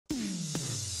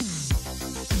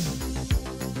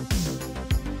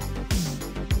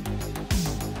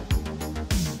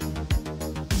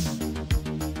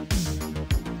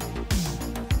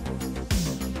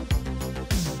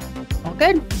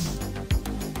Good.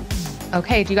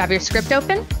 Okay, do you have your script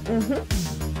open? Mm-hmm.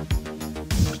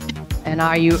 And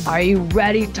are you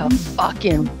ready to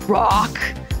fucking rock?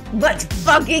 Let's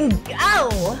fucking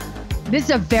go! This is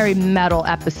a very metal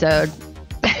episode.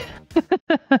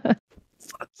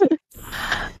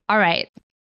 All right.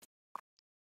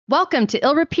 Welcome to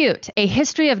Ill Repute, a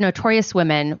history of notorious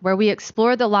women, where we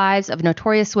explore the lives of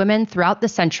notorious women throughout the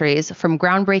centuries, from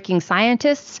groundbreaking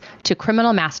scientists to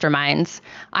criminal masterminds.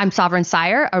 I'm Sovereign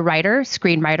Syre, a writer,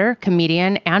 screenwriter,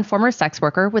 comedian, and former sex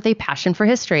worker with a passion for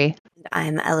history.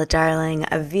 I'm Ella Darling,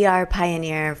 a VR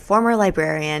pioneer, former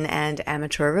librarian, and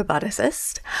amateur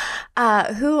roboticist.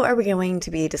 Who are we going to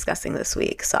be discussing this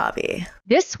week, Sabi?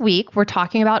 This week, we're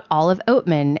talking about Olive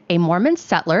Oatman, a Mormon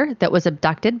settler that was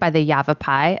abducted by the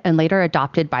Yavapai and later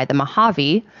adopted by the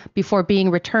Mojave before being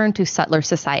returned to settler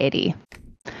society.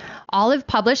 Olive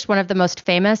published one of the most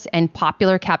famous and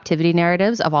popular captivity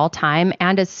narratives of all time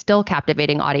and is still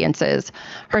captivating audiences.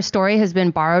 Her story has been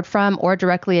borrowed from or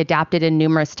directly adapted in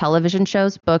numerous television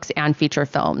shows, books, and feature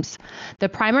films. The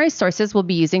primary sources we'll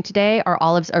be using today are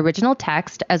Olive's original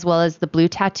text, as well as The Blue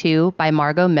Tattoo by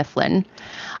Margot Mifflin.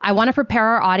 I want to prepare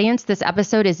our audience. This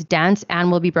episode is dense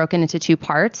and will be broken into two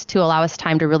parts to allow us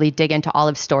time to really dig into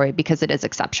Olive's story because it is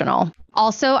exceptional.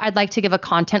 Also, I'd like to give a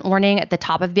content warning at the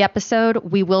top of the episode.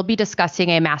 We will be discussing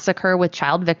a massacre with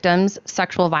child victims,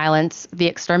 sexual violence, the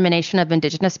extermination of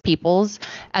indigenous peoples,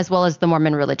 as well as the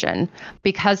Mormon religion.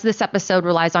 Because this episode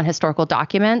relies on historical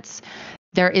documents,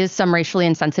 there is some racially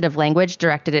insensitive language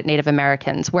directed at Native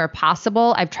Americans. Where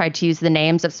possible, I've tried to use the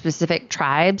names of specific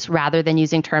tribes rather than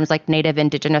using terms like Native,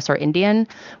 Indigenous, or Indian.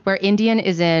 Where Indian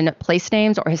is in place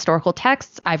names or historical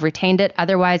texts, I've retained it.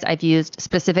 Otherwise, I've used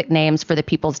specific names for the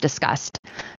peoples discussed.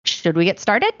 Should we get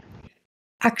started?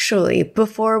 Actually,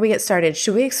 before we get started,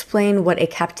 should we explain what a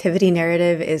captivity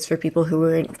narrative is for people who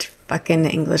weren't fucking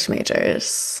English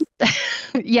majors?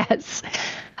 Yes.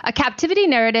 A captivity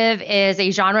narrative is a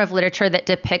genre of literature that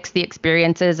depicts the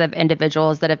experiences of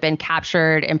individuals that have been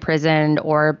captured, imprisoned,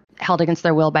 or held against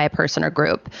their will by a person or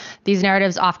group. These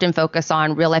narratives often focus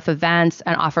on real-life events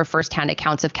and offer firsthand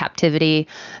accounts of captivity,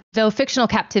 though fictional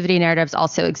captivity narratives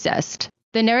also exist.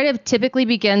 The narrative typically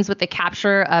begins with the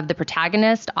capture of the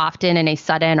protagonist, often in a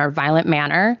sudden or violent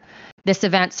manner. This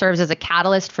event serves as a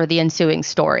catalyst for the ensuing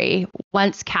story.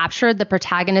 Once captured, the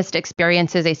protagonist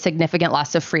experiences a significant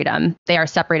loss of freedom. They are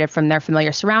separated from their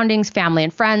familiar surroundings, family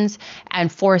and friends,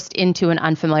 and forced into an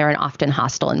unfamiliar and often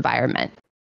hostile environment.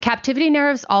 Captivity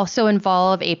narratives also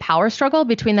involve a power struggle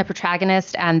between the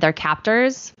protagonist and their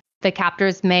captors. The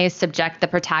captors may subject the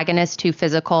protagonist to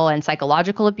physical and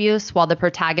psychological abuse, while the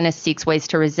protagonist seeks ways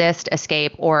to resist,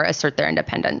 escape, or assert their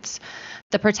independence.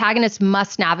 The protagonist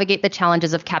must navigate the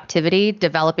challenges of captivity,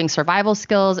 developing survival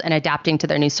skills, and adapting to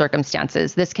their new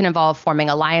circumstances. This can involve forming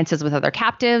alliances with other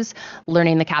captives,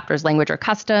 learning the captor's language or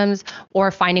customs,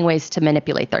 or finding ways to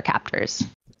manipulate their captors.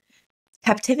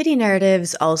 Captivity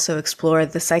narratives also explore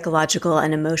the psychological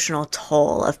and emotional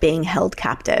toll of being held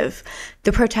captive.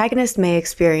 The protagonist may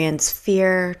experience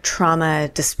fear, trauma,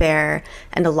 despair,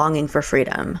 and a longing for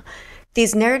freedom.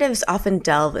 These narratives often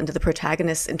delve into the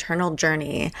protagonist's internal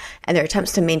journey and their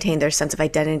attempts to maintain their sense of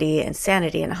identity and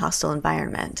sanity in a hostile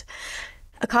environment.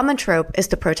 A common trope is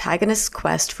the protagonist's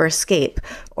quest for escape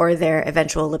or their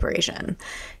eventual liberation.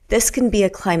 This can be a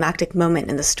climactic moment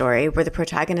in the story where the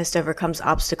protagonist overcomes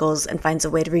obstacles and finds a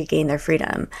way to regain their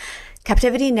freedom.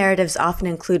 Captivity narratives often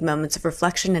include moments of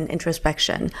reflection and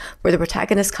introspection, where the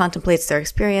protagonist contemplates their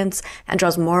experience and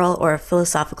draws moral or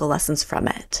philosophical lessons from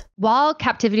it. While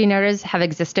captivity narratives have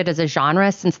existed as a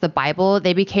genre since the Bible,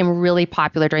 they became really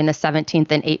popular during the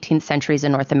 17th and 18th centuries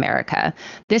in North America.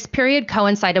 This period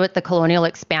coincided with the colonial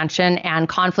expansion and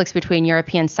conflicts between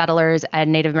European settlers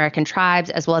and Native American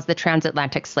tribes, as well as the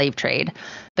transatlantic slave trade.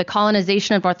 The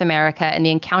colonization of North America and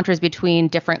the encounters between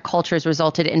different cultures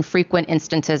resulted in frequent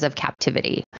instances of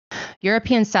captivity.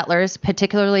 European settlers,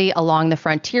 particularly along the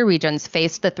frontier regions,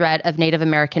 faced the threat of Native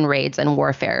American raids and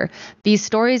warfare. These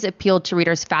stories appealed to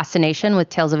readers' fascination with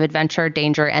tales of adventure,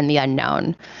 danger, and the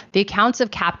unknown. The accounts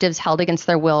of captives held against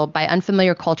their will by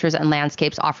unfamiliar cultures and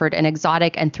landscapes offered an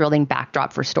exotic and thrilling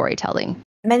backdrop for storytelling.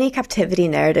 Many captivity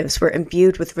narratives were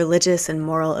imbued with religious and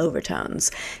moral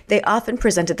overtones. They often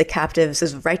presented the captives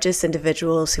as righteous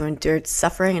individuals who endured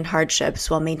suffering and hardships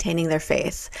while maintaining their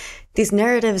faith. These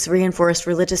narratives reinforced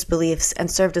religious beliefs and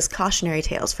served as cautionary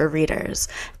tales for readers,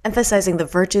 emphasizing the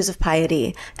virtues of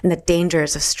piety and the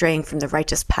dangers of straying from the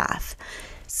righteous path.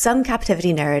 Some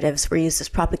captivity narratives were used as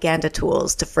propaganda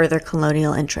tools to further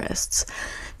colonial interests.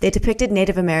 They depicted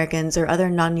Native Americans or other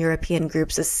non-European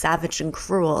groups as savage and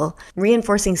cruel,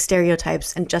 reinforcing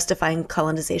stereotypes and justifying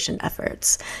colonization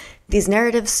efforts. These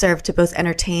narratives served to both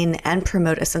entertain and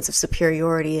promote a sense of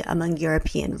superiority among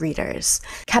European readers.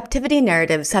 Captivity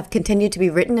narratives have continued to be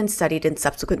written and studied in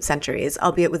subsequent centuries,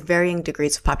 albeit with varying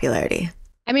degrees of popularity.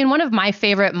 I mean, one of my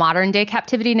favorite modern day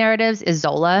captivity narratives is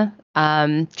Zola.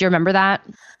 Do you remember that?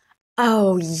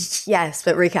 Oh, yes,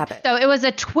 but recap it. So it was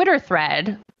a Twitter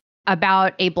thread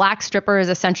about a black stripper's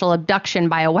essential abduction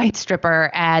by a white stripper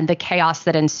and the chaos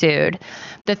that ensued.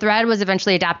 The thread was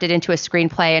eventually adapted into a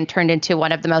screenplay and turned into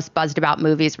one of the most buzzed about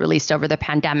movies released over the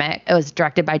pandemic. It was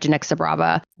directed by Janik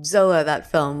Sabrava. Zola, that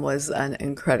film was an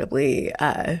incredibly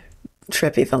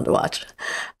trippy film to watch.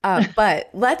 But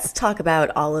let's talk about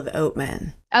Olive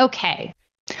Oatman. Okay.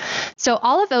 So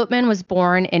Olive Oatman was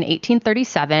born in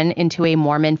 1837 into a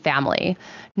Mormon family,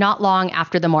 not long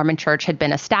after the Mormon church had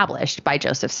been established by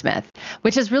Joseph Smith,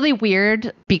 which is really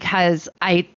weird because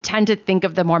I tend to think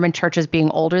of the Mormon church as being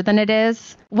older than it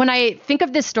is. When I think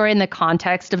of this story in the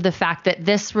context of the fact that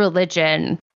this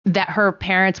religion that her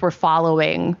parents were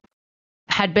following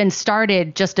had been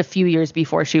started just a few years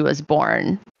before she was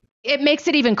born, it makes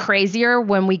it even crazier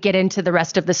when we get into the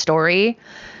rest of the story.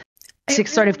 To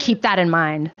sort of keep that in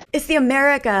mind. It's the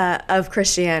America of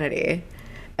Christianity.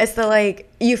 It's the,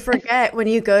 you forget when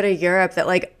you go to Europe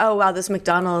that, oh, wow, this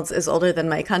McDonald's is older than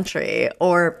my country,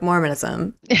 or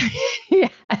Mormonism.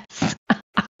 Yes.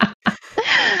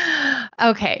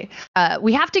 Okay.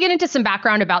 We have to get into some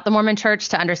background about the Mormon church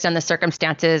to understand the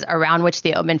circumstances around which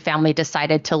the Oatman family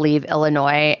decided to leave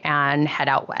Illinois and head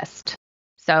out west.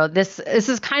 So this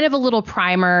is kind of a little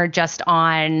primer just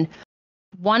on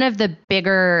one of the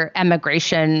bigger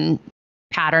emigration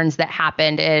patterns that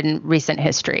happened in recent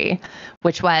history,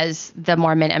 which was the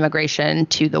Mormon immigration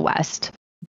to the West.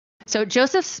 So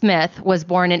Joseph Smith was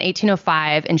born in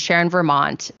 1805 in Sharon,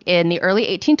 Vermont. In the early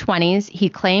 1820s, he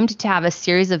claimed to have a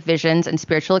series of visions and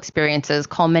spiritual experiences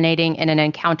culminating in an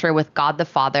encounter with God the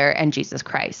Father and Jesus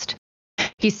Christ.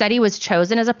 He said he was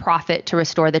chosen as a prophet to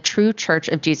restore the true Church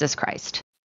of Jesus Christ.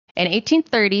 In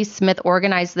 1830, Smith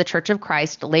organized the Church of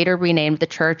Christ, later renamed the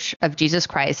Church of Jesus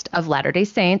Christ of Latter-day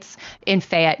Saints, in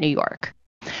Fayette, New York.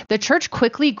 The church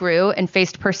quickly grew and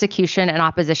faced persecution and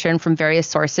opposition from various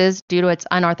sources due to its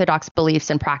unorthodox beliefs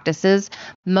and practices,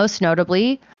 most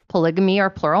notably polygamy or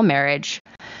plural marriage.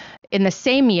 In the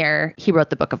same year, he wrote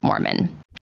the Book of Mormon.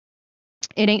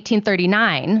 In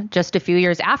 1839, just a few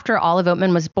years after Olive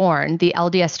Oatman was born, the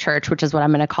LDS Church, which is what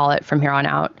I'm going to call it from here on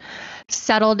out,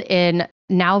 settled in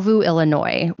Nauvoo,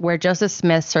 Illinois, where Joseph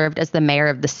Smith served as the mayor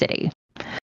of the city.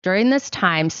 During this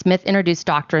time, Smith introduced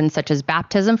doctrines such as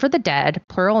baptism for the dead,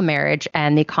 plural marriage,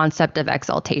 and the concept of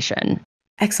exaltation.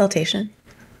 Exaltation?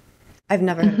 I've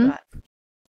never heard of that.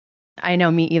 I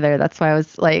know, me either. That's why I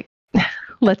was like,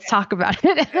 let's talk about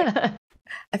it.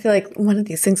 I feel like one of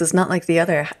these things is not like the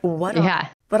other. What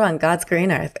on God's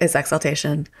green earth is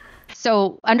exaltation?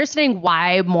 So understanding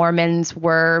why Mormons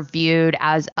were viewed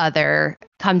as other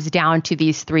comes down to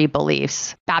these three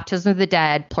beliefs: baptism of the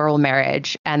dead, plural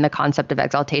marriage, and the concept of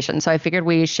exaltation. So I figured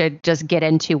we should just get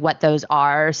into what those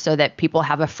are so that people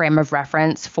have a frame of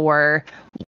reference for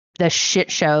the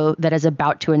shit show that is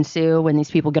about to ensue when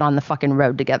these people get on the fucking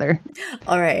road together.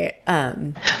 All right.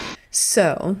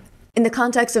 So in the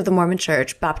context of the Mormon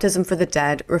Church, baptism for the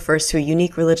dead refers to a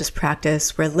unique religious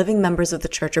practice where living members of the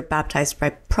church are baptized by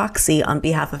proxy on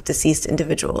behalf of deceased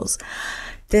individuals.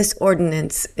 This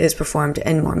ordinance is performed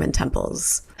in Mormon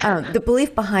temples. The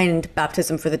belief behind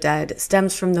baptism for the dead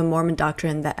stems from the Mormon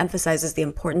doctrine that emphasizes the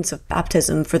importance of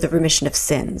baptism for the remission of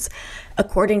sins.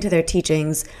 According to their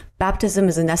teachings, baptism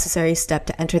is a necessary step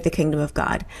to enter the kingdom of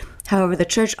God. However, the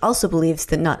church also believes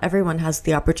that not everyone has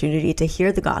the opportunity to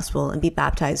hear the gospel and be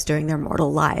baptized during their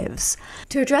mortal lives.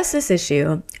 To address this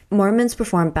issue, Mormons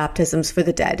perform baptisms for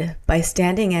the dead by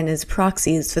standing in as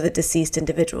proxies for the deceased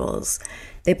individuals.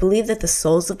 They believe that the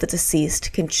souls of the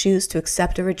deceased can choose to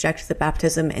accept or reject the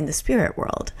baptism in the spirit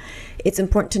world. It's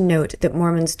important to note that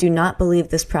Mormons do not believe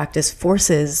this practice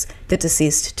forces the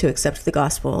deceased to accept the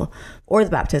gospel or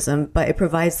the baptism, but it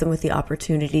provides them with the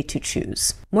opportunity to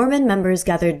choose. Mormon members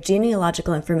gather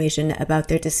genealogical information about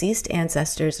their deceased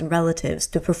ancestors and relatives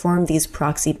to perform these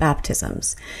proxy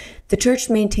baptisms. The church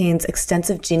maintains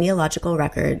extensive genealogical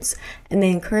records, and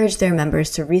they encourage their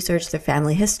members to research their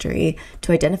family history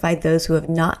to identify those who have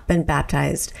not been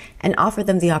baptized and offer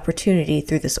them the opportunity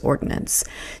through this ordinance.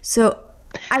 So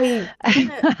I know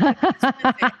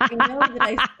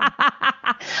that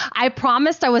I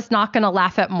promised I was not going to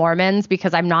laugh at Mormons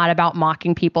because I'm not about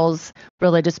mocking people's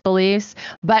religious beliefs,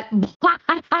 but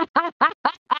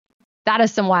that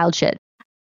is some wild shit.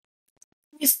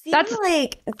 I feel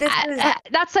like this is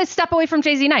that's a step away from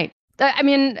Jay-Z Night. I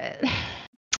mean,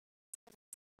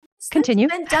 continue.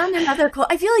 Been done in other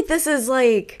I feel like this is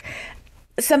like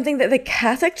something that the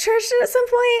Catholic Church did at some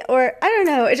point, or I don't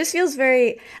know. It just feels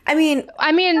very. I mean,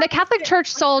 the Catholic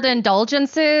Church sold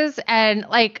indulgences, and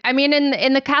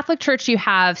in the Catholic Church you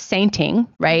have sainting,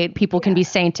 right? People can be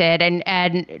sainted,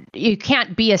 and you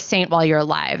can't be a saint while you're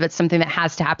alive. It's something that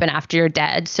has to happen after you're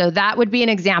dead. So that would be an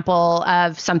example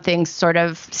of something sort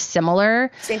of similar.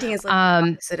 Sainting is like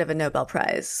the opposite of a Nobel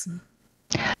Prize.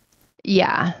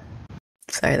 Yeah.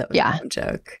 Sorry, that was a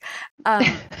joke.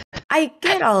 I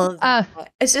get all of that.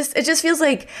 It just feels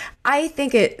like, I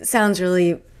think it sounds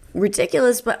really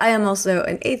ridiculous, but I am also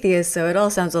an atheist, so it all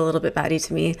sounds a little bit batty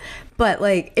to me. But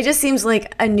like, it just seems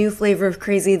like a new flavor of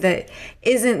crazy that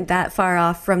isn't that far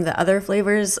off from the other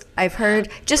flavors I've heard.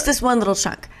 Just this one little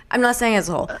chunk. I'm not saying as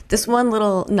a whole. This one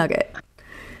little nugget.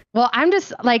 Well, I'm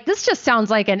just like, this just sounds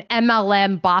like an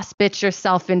MLM boss bitch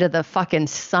yourself into the fucking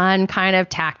sun kind of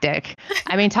tactic.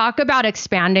 I mean, talk about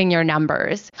expanding your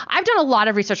numbers. I've done a lot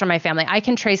of research on my family. I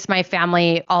can trace my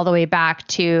family all the way back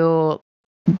to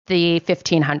the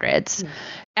 1500s.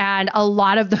 And a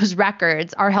lot of those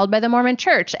records are held by the Mormon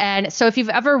Church. And so if you've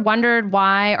ever wondered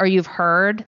why, or you've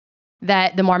heard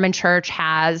that the Mormon Church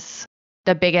has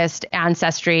the biggest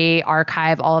ancestry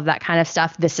archive, all of that kind of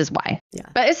stuff, this is why. Yeah.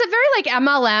 But it's a very like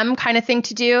MLM kind of thing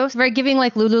to do. It's very giving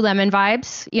like Lululemon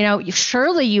vibes. You know,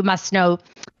 surely you must know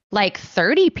like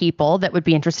 30 people that would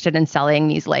be interested in selling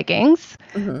these leggings.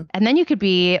 Mm-hmm. And then you could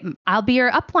be, I'll be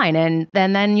your upline, and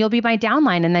then you'll be my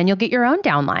downline, and then you'll get your own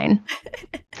downline.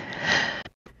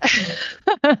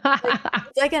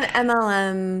 It's like an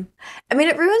MLM. I mean,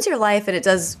 it ruins your life, and it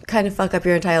does kind of fuck up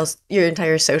your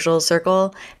entire social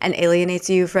circle and alienates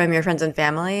you from your friends and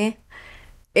family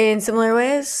in similar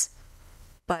ways.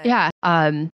 But yeah,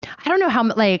 I don't know how.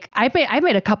 Like, I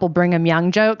made a couple Brigham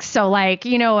Young jokes, so like,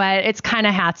 you know what? It's kind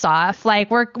of hats off. Like,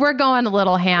 we're going a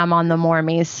little ham on the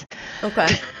Mormies. Okay.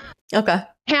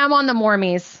 Ham on the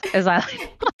Mormies, as I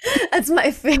like. That's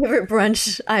my favorite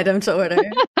brunch item to order.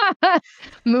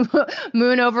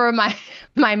 Moon over my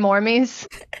Mormies.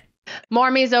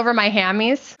 Mormies over my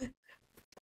hammies.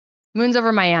 Moon's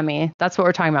over Miami. That's what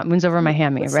we're talking about. Moon's over my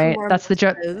hammy, right? That's the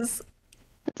joke.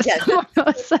 Yeah,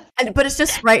 but it's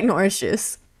just Sprite and orange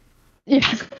juice.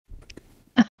 Yeah.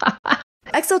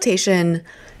 Exaltation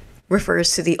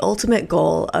refers to the ultimate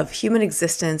goal of human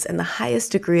existence and the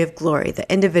highest degree of glory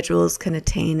that individuals can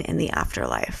attain in the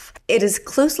afterlife. It is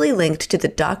closely linked to the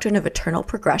doctrine of eternal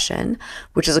progression,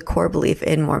 which is a core belief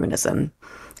in Mormonism.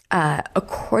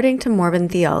 According to Mormon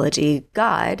theology,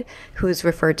 God, who is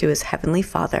referred to as Heavenly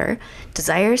Father,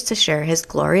 desires to share his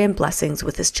glory and blessings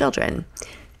with his children.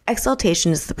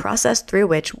 Exaltation is the process through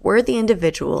which worthy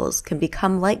individuals can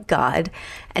become like God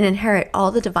and inherit all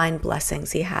the divine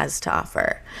blessings he has to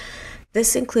offer.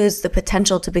 This includes the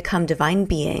potential to become divine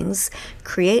beings,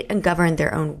 create and govern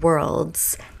their own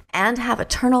worlds, and have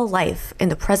eternal life in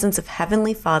the presence of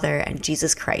Heavenly Father and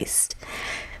Jesus Christ.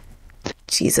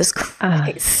 Jesus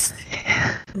Christ.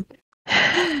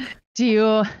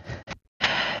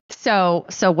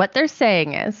 So what they're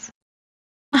saying is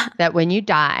that when you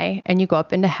die and you go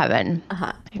up into heaven,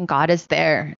 and God is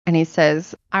there, and he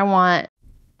says, I want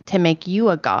to make you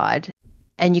a god,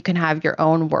 and you can have your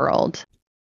own world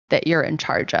that you're in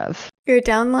charge of. Your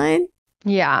downline?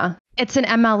 Yeah. It's an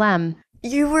MLM.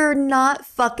 You were not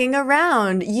fucking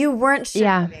around. You weren't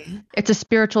showing me. It's a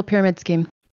spiritual pyramid scheme.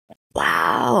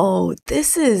 Wow.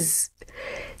 This is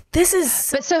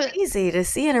so easy to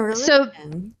see in a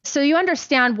religion. So you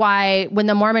understand why when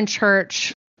the Mormon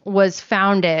Church was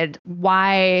founded,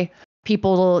 why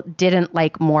people didn't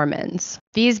like Mormons.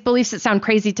 These beliefs that sound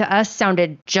crazy to us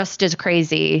sounded just as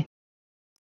crazy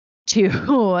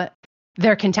to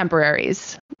their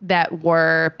contemporaries that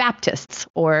were Baptists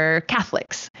or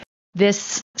Catholics.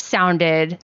 This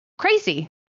sounded crazy.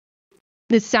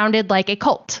 This sounded like a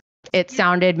cult. It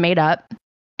sounded made up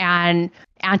and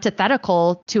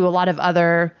antithetical to a lot of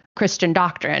other Christian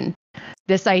doctrine.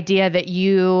 This idea that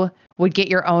you would get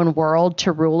your own world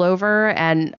to rule over,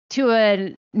 and to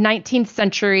a 19th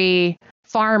century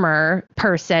farmer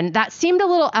person, that seemed a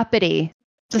little uppity.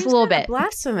 Just a little bit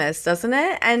blasphemous, doesn't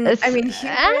it? And I mean,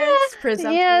 humorous,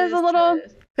 presumptuous. Yeah, it's a little.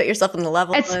 Put yourself on the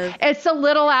level. It's a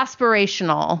little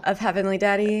aspirational of Heavenly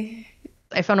Daddy.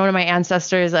 I found one of my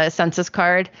ancestors a census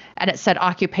card, and it said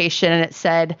occupation, and it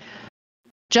said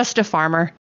just a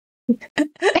farmer.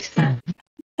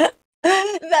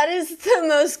 That is the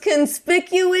most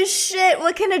conspicuous shit.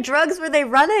 What kind of drugs were they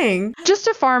running? Just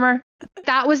a farmer.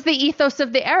 That was the ethos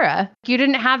of the era. You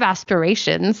didn't have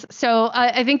aspirations. So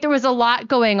I think there was a lot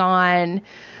going on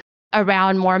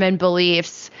around Mormon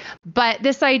beliefs. But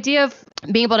this idea of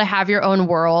being able to have your own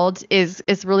world is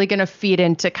really going to feed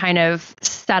into kind of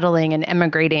settling and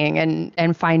immigrating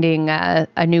and finding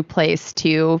a new place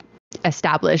to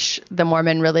establish the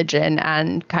Mormon religion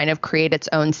and kind of create its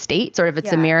own state, sort of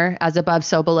it's a mirror, as above,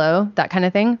 so below, that kind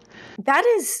of thing. That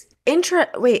is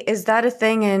Wait, is that a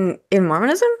thing in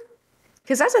Mormonism?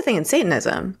 Because that's a thing in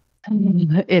Satanism.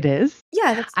 It is?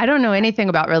 Yeah. I don't know anything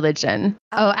about religion.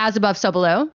 As above, so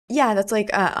below? Yeah, that's like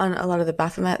on a lot of the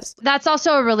Baphomets. That's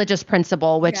also a religious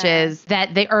principle, which is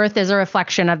that the earth is a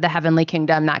reflection of the heavenly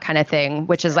kingdom, that kind of thing,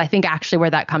 which is, I think, actually where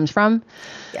that comes from.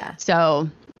 Yeah. So...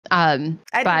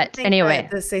 but anyway,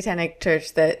 the Satanic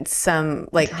Church that some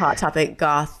like Hot Topic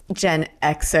goth Gen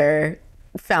Xer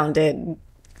founded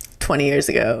 20 years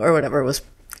ago or whatever was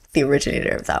the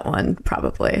originator of that one,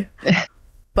 probably.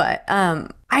 But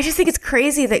I just think it's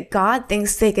crazy that God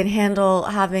thinks they can handle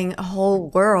having whole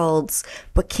worlds,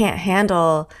 but can't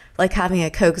handle like having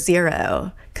a Coke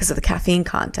Zero because of the caffeine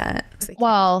content.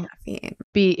 Well,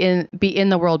 be in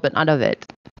the world, but not of it.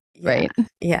 Right.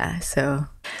 Yeah. So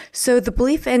the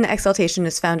belief in exaltation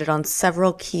is founded on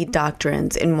several key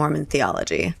doctrines in Mormon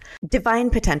theology.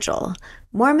 Divine potential.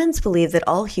 Mormons believe that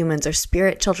all humans are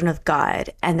spirit children of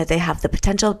God and that they have the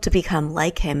potential to become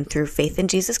like him through faith in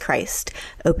Jesus Christ,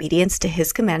 obedience to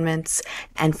his commandments,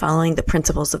 and following the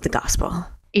principles of the gospel.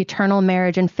 Eternal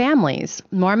marriage and families.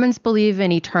 Mormons believe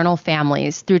in eternal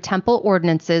families. Through temple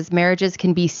ordinances, marriages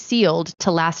can be sealed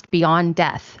to last beyond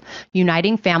death,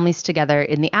 uniting families together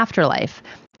in the afterlife.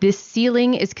 This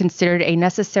sealing is considered a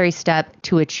necessary step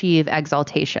to achieve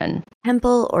exaltation.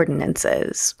 Temple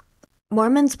ordinances.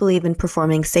 Mormons believe in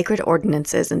performing sacred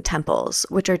ordinances in temples,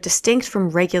 which are distinct from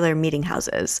regular meeting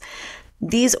houses.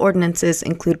 These ordinances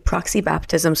include proxy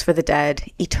baptisms for the dead,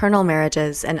 eternal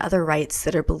marriages, and other rites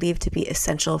that are believed to be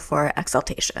essential for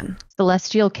exaltation.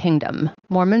 Celestial kingdom.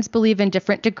 Mormons believe in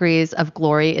different degrees of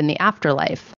glory in the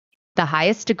afterlife. The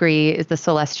highest degree is the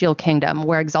celestial kingdom,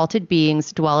 where exalted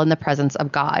beings dwell in the presence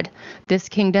of God. This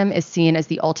kingdom is seen as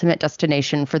the ultimate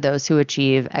destination for those who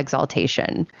achieve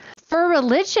exaltation. For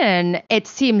religion, it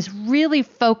seems really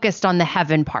focused on the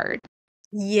heaven part.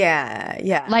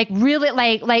 Yeah. Like really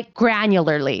like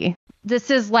granularly.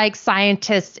 This is like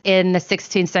scientists in the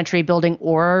 16th century building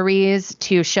orreries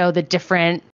to show the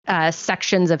different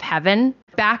sections of heaven.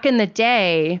 Back in the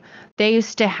day, they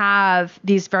used to have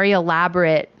these very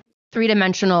elaborate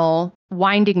three-dimensional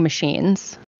winding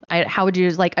machines. How would you,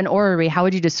 like an orrery, how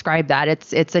would you describe that?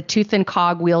 It's a tooth and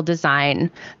cog wheel design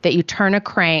that you turn a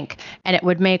crank and it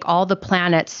would make all the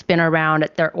planets spin around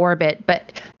at their orbit.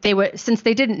 But they would, since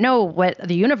they didn't know what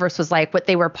the universe was like, what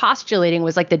they were postulating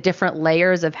was like the different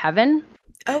layers of heaven.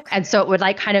 Okay. And so it would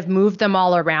like kind of move them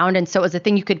all around. And so it was a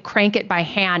thing you could crank it by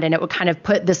hand and it would kind of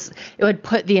put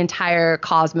the entire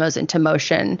cosmos into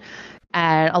motion.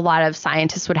 And a lot of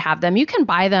scientists would have them. You can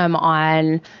buy them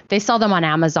they sell them on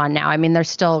Amazon now. I mean, they're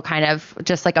still kind of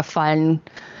just like a fun,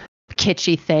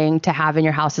 kitschy thing to have in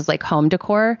your house as like home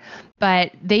decor.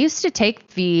 But they used to take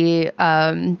the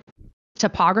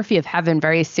topography of heaven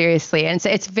very seriously. And so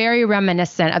it's very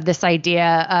reminiscent of this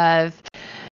idea of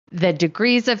the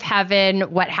degrees of heaven,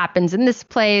 what happens in this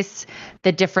place,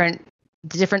 the different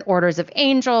orders of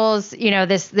angels,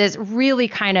 this really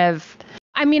kind of,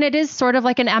 I mean, it is sort of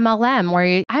like an MLM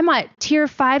where I'm a tier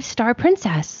 5-star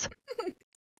princess.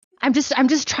 I'm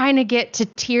just trying to get to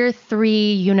tier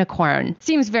 3 unicorn.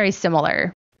 Seems very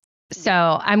similar. So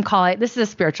I'm calling this is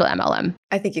a spiritual MLM.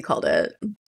 I think you called it.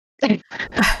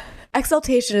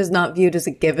 Exaltation is not viewed as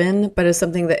a given, but as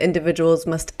something that individuals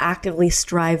must actively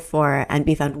strive for and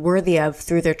be found worthy of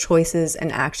through their choices and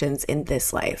actions in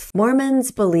this life.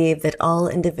 Mormons believe that all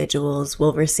individuals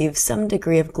will receive some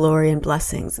degree of glory and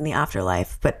blessings in the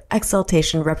afterlife, but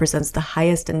exaltation represents the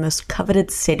highest and most coveted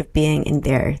state of being in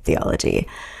their theology.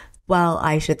 Well,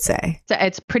 I should say. So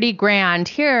it's pretty grand.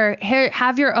 Here,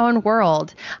 have your own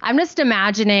world. I'm just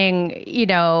imagining,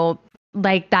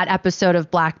 like that episode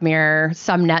of Black Mirror,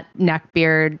 some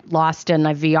neckbeard lost in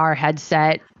a VR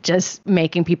headset, just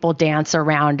making people dance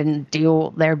around and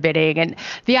do their bidding. And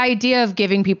the idea of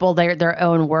giving people their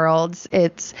own worlds,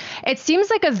 it seems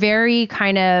like a very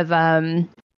kind of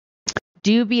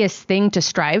dubious thing to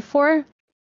strive for.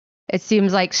 It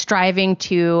seems like striving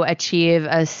to achieve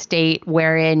a state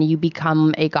wherein you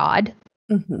become a god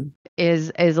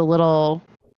is a little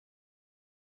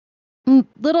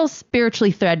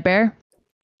spiritually threadbare.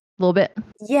 little bit?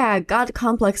 Yeah, God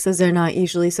complexes are not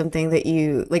usually something that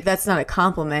you like, that's not a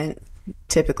compliment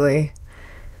typically.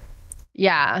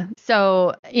 Yeah.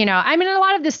 So, I mean, a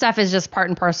lot of this stuff is just part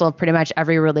and parcel of pretty much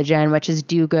every religion, which is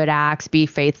do good acts, be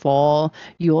faithful,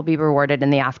 you will be rewarded in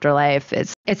the afterlife.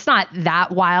 It's not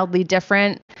that wildly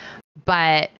different,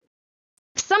 but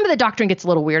some of the doctrine gets a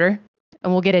little weirder,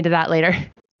 and we'll get into that later.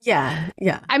 Yeah,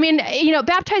 yeah. I mean,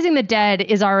 baptizing the dead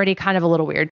is already kind of a little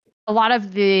weird. A lot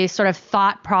of the sort of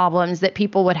thought problems that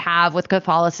people would have with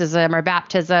Catholicism or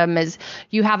baptism is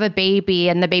you have a baby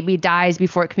and the baby dies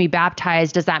before it can be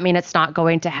baptized. Does that mean it's not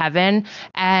going to heaven?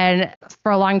 And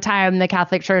for a long time, the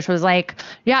Catholic Church was like,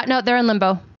 yeah, no, they're in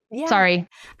limbo. Yeah. Sorry.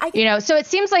 So it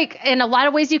seems like in a lot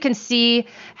of ways you can see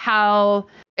how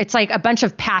it's like a bunch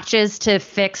of patches to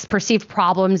fix perceived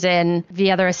problems in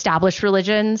the other established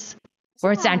religions.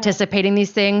 Where it's anticipating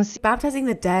these things. Baptizing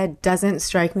the dead doesn't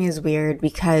strike me as weird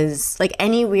because, like,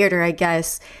 any weirder, I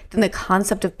guess, than the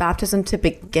concept of baptism to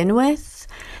begin with,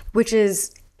 which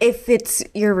is, if it's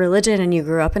your religion and you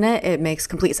grew up in it, it makes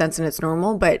complete sense and it's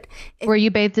normal. But were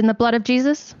you bathed in the blood of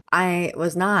Jesus? I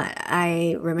was not.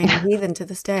 I remain a heathen to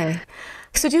this day.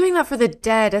 So doing that for the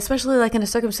dead, especially like in a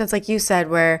circumstance like you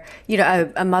said, where,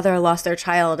 a mother lost their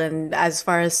child, and as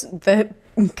far as the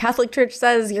Catholic Church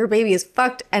says, your baby is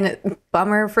fucked, and it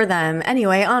bummer for them.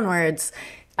 Anyway, onwards.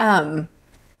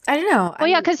 I don't know. Well,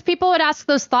 yeah, because people would ask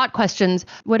those thought questions.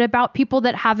 What about people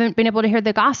that haven't been able to hear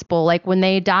the gospel? Like when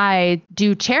they die,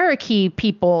 do Cherokee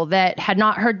people that had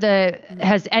not heard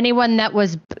has anyone that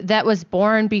was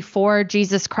born before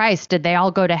Jesus Christ, did they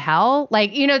all go to hell?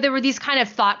 Like, there were these kind of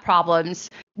thought problems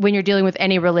when you're dealing with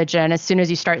any religion. As soon as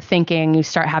you start thinking, you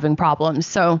start having problems.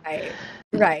 So.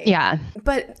 Right. Yeah.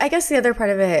 But I guess the other part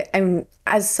of it,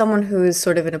 as someone who is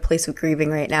sort of in a place of grieving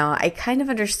right now, I kind of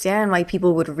understand why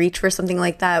people would reach for something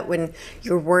like that when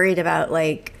you're worried about,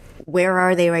 like, where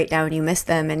are they right now and you miss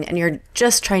them, and you're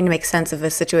just trying to make sense of a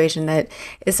situation that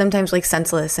is sometimes like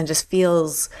senseless and just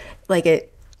feels like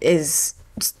it is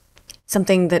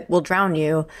something that will drown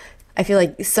you. I feel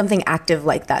like something active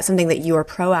like that, something that you are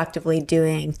proactively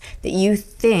doing, that you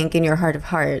think in your heart of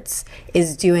hearts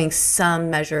is doing some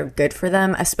measure of good for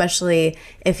them, especially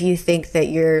if you think that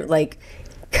you're like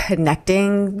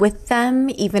connecting with them,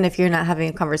 even if you're not having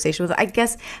a conversation with them. I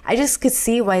guess I just could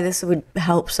see why this would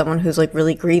help someone who's like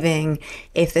really grieving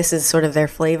if this is sort of their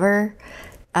flavor.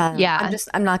 Yeah.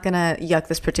 I'm not going to yuck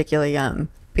this particular yum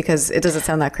because it doesn't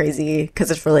sound that crazy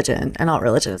because it's religion, and all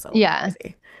religion is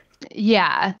crazy.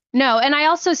 Yeah. No, and I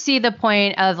also see the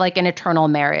point of like an eternal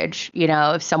marriage,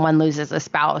 if someone loses a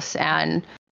spouse and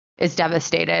is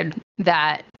devastated,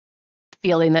 that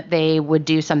feeling that they would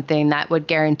do something that would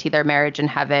guarantee their marriage in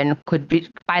heaven would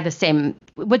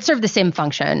serve the same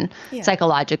function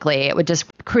psychologically. It would just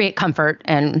create comfort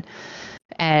and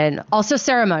also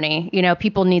ceremony.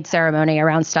 People need ceremony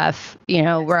around stuff.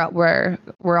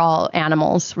 We're all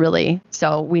animals, really.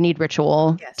 So we need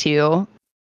ritual to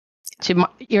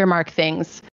earmark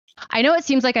things. I know it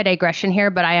seems like a digression here,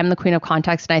 but I am the queen of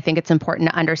context, and I think it's important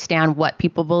to understand what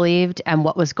people believed and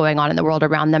what was going on in the world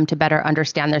around them to better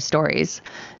understand their stories.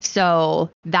 So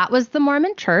that was the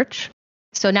Mormon Church.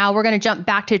 So now we're going to jump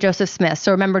back to Joseph Smith.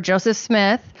 So remember, Joseph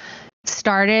Smith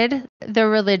started the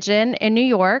religion in New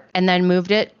York and then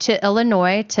moved it to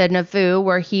Illinois, to Nauvoo,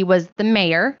 where he was the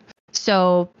mayor.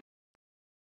 So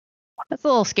that's a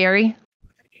little scary.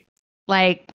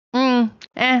 Like,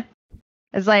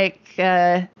 it's like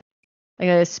a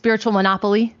spiritual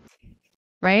monopoly,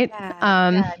 right?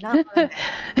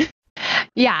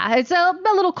 Yeah, it's a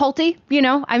little culty,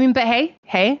 but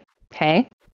hey,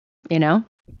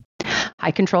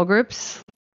 high control groups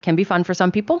can be fun for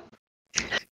some people.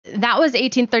 That was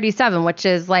 1837, which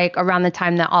is like around the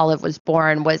time that Olive was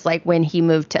born, was like when he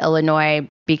moved to Illinois,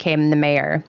 became the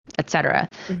mayor, etc.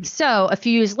 Mm-hmm. So a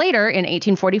few years later, in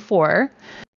 1844,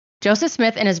 Joseph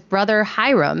Smith and his brother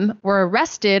Hiram were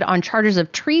arrested on charges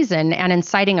of treason and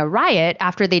inciting a riot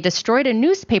after they destroyed a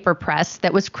newspaper press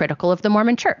that was critical of the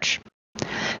Mormon Church.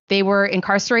 They were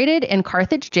incarcerated in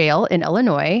Carthage Jail in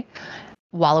Illinois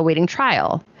while awaiting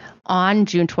trial. On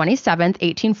June 27th,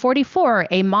 1844,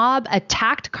 a mob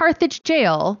attacked Carthage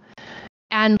Jail,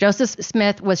 and Joseph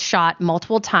Smith was shot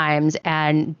multiple times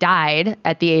and died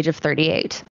at the age of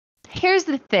 38. Here's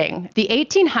the thing. The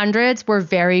 1800s were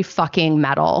very fucking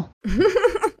metal.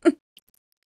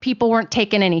 People weren't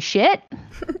taking any shit.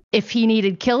 If he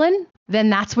needed killing, then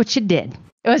that's what you did.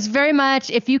 It was very much,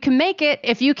 if you can make it,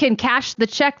 if you can cash the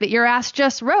check that your ass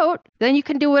just wrote, then you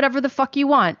can do whatever the fuck you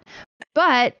want.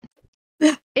 But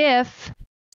if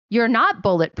you're not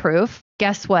bulletproof,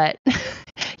 guess what?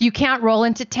 You can't roll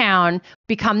into town,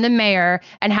 become the mayor,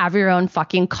 and have your own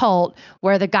fucking cult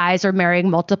where the guys are marrying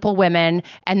multiple women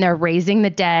and they're raising the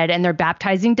dead and they're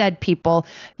baptizing dead people.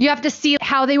 You have to see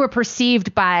how they were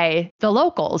perceived by the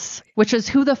locals, which is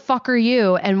who the fuck are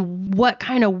you and what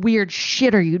kind of weird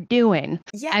shit are you doing?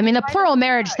 Yeah, I mean, the plural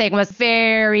marriage thing was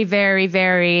very, very,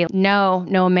 very no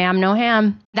ma'am, no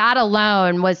ham. That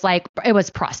alone was like, it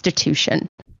was prostitution.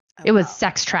 It was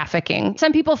sex trafficking.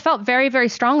 Some people felt very, very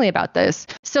strongly about this.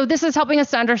 So this is helping us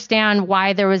to understand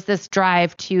why there was this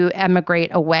drive to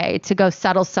emigrate away, to go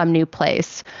settle some new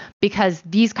place, because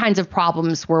these kinds of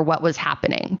problems were what was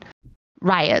happening.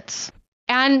 Riots.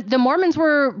 And the Mormons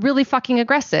were really fucking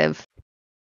aggressive.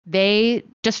 They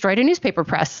destroyed a newspaper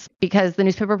press because the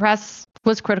newspaper press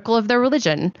was critical of their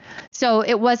religion. So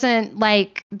it wasn't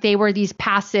like they were these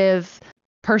passive,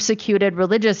 persecuted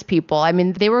religious people. I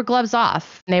mean, they were gloves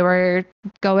off. They were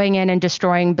going in and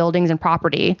destroying buildings and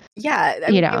property. Yeah, I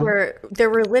mean, their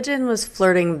religion was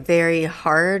flirting very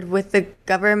hard with the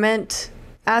government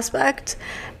aspect,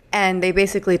 and they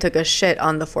basically took a shit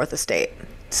on the Fourth Estate.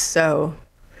 So,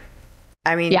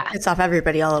 I mean, it's off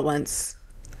everybody all at once.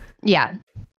 Yeah.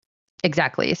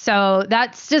 Exactly. So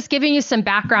that's just giving you some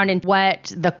background in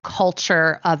what the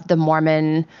culture of the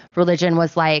Mormon religion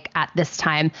was like at this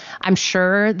time. I'm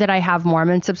sure that I have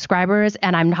Mormon subscribers,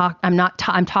 and I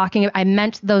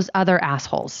meant those other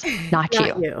assholes, not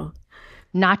you.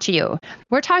 Not you.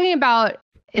 We're talking about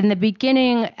in the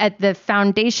beginning, at the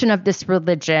foundation of this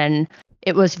religion.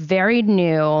 It was very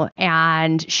new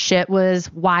and shit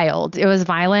was wild. It was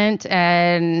violent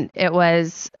and it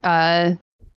was,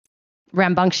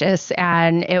 rambunctious,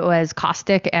 and it was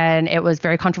caustic, and it was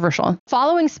very controversial.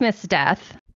 Following Smith's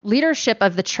death, leadership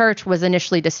of the church was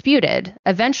initially disputed.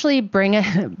 Eventually,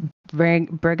 Brigham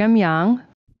Young,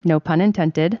 no pun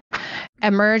intended,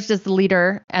 emerged as the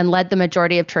leader and led the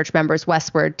majority of church members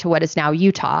westward to what is now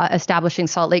Utah, establishing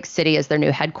Salt Lake City as their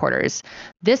new headquarters.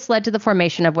 This led to the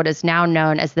formation of what is now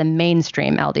known as the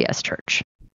mainstream LDS Church.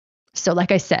 So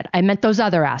like I said, I meant those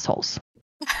other assholes,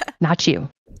 not you.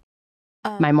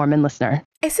 My Mormon listener.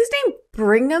 Is his name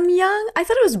Brigham Young? I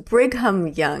thought it was Brigham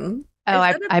Young.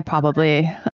 Oh, I probably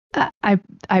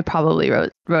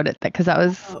wrote it because that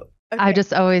was. Oh, okay. I've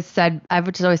just always said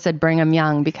Brigham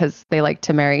Young because they like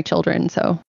to marry children.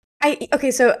 So.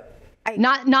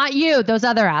 Not you. Those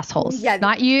other assholes. Yeah.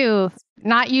 Not you.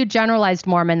 Not you, generalized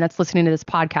Mormon that's listening to this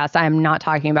podcast. I am not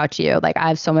talking about you. Like, I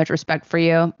have so much respect for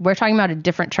you. We're talking about a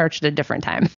different church at a different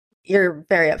time. You're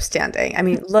very upstanding. I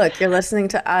mean, look, you're listening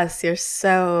to us. You're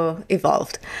so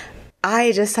evolved.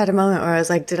 I just had a moment where I was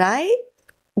like, did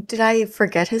I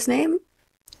forget his name?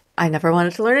 I never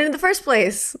wanted to learn it in the first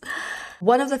place.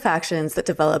 One of the factions that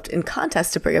developed in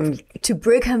contest to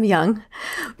Brigham Young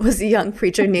was a young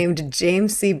preacher named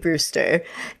James C. Brewster.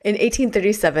 In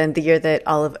 1837, the year that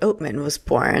Olive Oatman was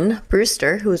born,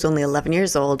 Brewster, who was only 11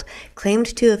 years old,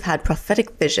 claimed to have had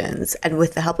prophetic visions, and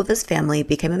with the help of his family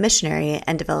became a missionary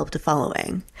and developed a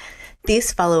following.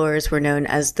 These followers were known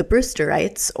as the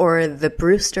Brewsterites, or the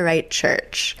Brewsterite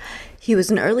Church. He was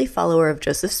an early follower of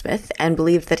Joseph Smith and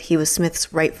believed that he was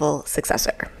Smith's rightful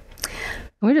successor.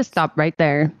 We just stop right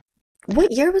there.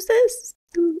 What year was this?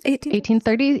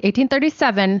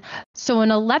 1837. So an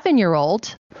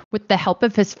 11-year-old, with the help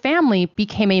of his family,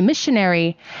 became a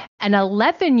missionary. An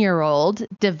 11-year-old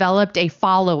developed a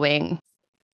following.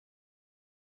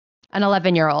 An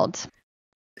 11-year-old.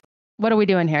 What are we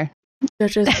doing here?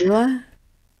 Judges Lua?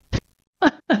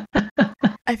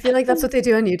 I feel like that's what they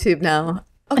do on YouTube now.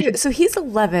 Okay, so he's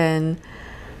 11.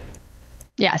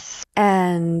 Yes.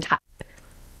 And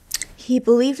he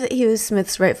believed that he was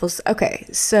Smith's rightful... Okay,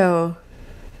 so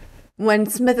when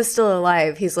Smith is still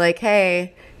alive, he's like,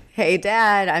 hey,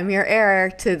 Dad, I'm your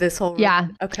heir to this whole... Yeah.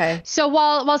 Okay. So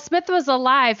while Smith was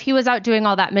alive, he was out doing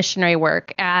all that missionary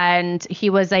work, and he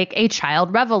was like a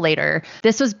child revelator.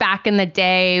 This was back in the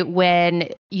day when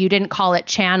you didn't call it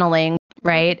channeling,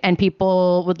 right? And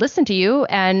people would listen to you,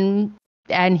 and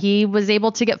he was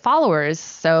able to get followers.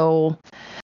 So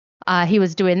he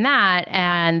was doing that,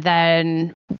 and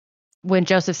then when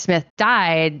Joseph Smith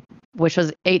died, which was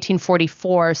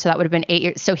 1844, so that would have been 8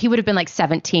 years. So he would have been like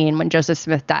 17 when Joseph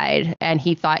Smith died, and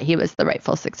he thought he was the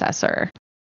rightful successor,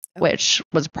 which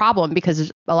was a problem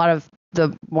because a lot of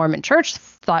the Mormon church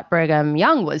thought Brigham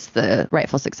Young was the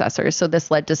rightful successor. So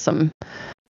this led to some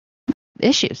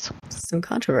issues. Some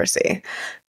controversy.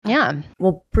 Yeah.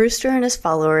 Well, Brewster and his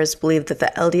followers believed that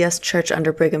the LDS Church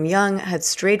under Brigham Young had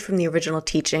strayed from the original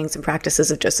teachings and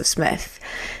practices of Joseph Smith.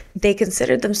 They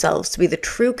considered themselves to be the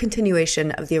true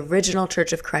continuation of the original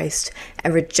Church of Christ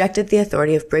and rejected the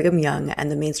authority of Brigham Young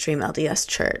and the mainstream LDS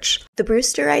Church. The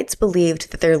Brewsterites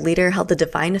believed that their leader held the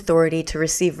divine authority to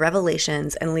receive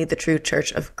revelations and lead the true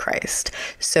Church of Christ.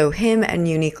 So him, and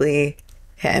uniquely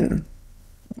him.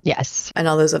 Yes. And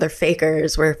all those other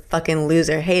fakers were fucking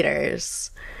loser haters.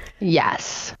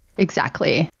 Yes,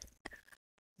 exactly.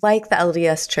 Like the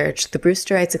LDS Church, the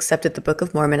Brewsterites accepted the Book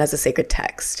of Mormon as a sacred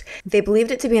text. They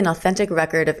believed it to be an authentic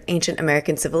record of ancient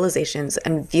American civilizations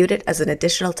and viewed it as an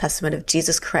additional testament of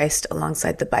Jesus Christ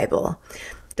alongside the Bible.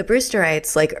 The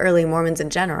Brewsterites, like early Mormons in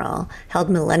general, held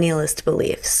millennialist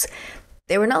beliefs.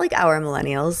 They were not like our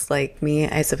millennials, like me,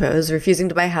 I suppose, refusing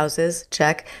to buy houses,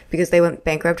 check, because they went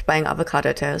bankrupt buying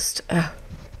avocado toast. Ugh.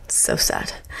 So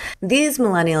sad. These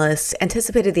millennialists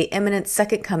anticipated the imminent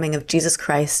second coming of Jesus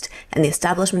Christ and the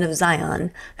establishment of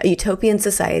Zion, a utopian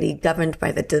society governed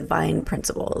by the divine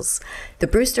principles. The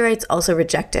Brewsterites also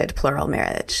rejected plural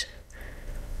marriage.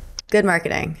 Good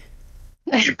marketing.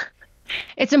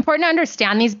 It's important to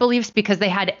understand these beliefs because they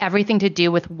had everything to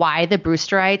do with why the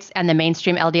Brewsterites and the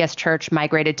mainstream LDS Church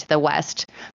migrated to the West.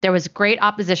 There was great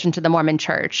opposition to the Mormon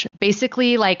Church.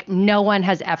 Basically, like, no one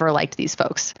has ever liked these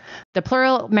folks. The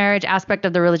plural marriage aspect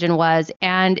of the religion was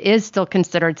and is still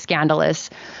considered scandalous,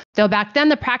 though back then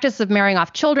the practice of marrying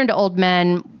off children to old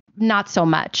men, not so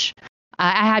much.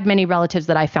 I had many relatives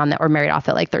that I found that were married off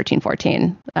at like 13,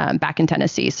 14 back in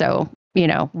Tennessee. So, you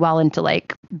know, well into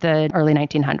like the early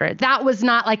 1900s. That was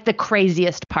not like the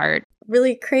craziest part.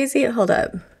 Really crazy? Hold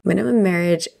up. Minimum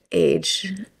marriage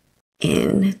age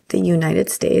in the United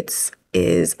States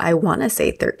is, I want to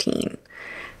say 13.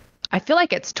 I feel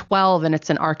like it's 12 and it's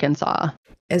in Arkansas.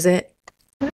 Is it?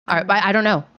 I don't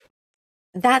know.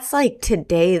 That's like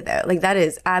today, though. Like, that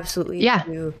is absolutely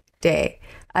today.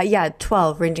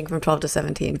 12, ranging from 12 to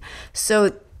 17.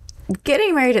 So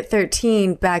getting married at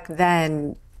 13 back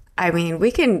then, I mean,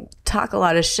 we can talk a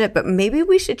lot of shit, but maybe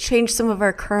we should change some of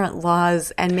our current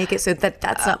laws and make it so that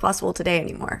that's not possible today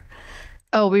anymore.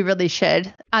 Oh, we really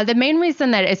should. The main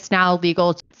reason that it's now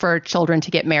legal for children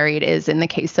to get married is in the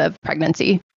case of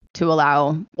pregnancy, to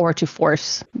allow or to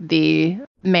force the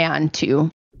man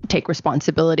to take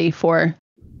responsibility for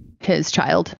his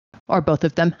child. Or both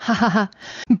of them.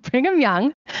 Brigham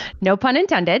Young, no pun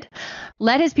intended,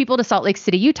 led his people to Salt Lake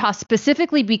City, Utah,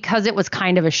 specifically because it was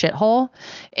kind of a shithole.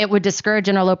 It would discourage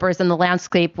interlopers, and the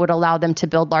landscape would allow them to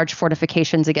build large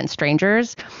fortifications against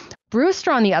strangers.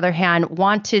 Brewster, on the other hand,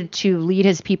 wanted to lead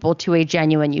his people to a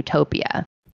genuine utopia.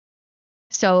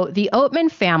 So the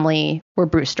Oatman family were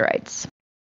Brewsterites.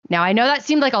 Now, I know that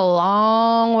seemed like a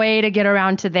long way to get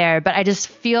around to there, but I just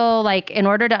feel like in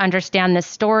order to understand this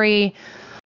story,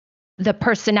 the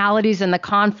personalities and the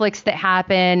conflicts that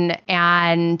happen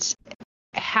and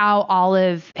how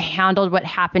Olive handled what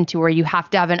happened to her, you have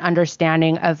to have an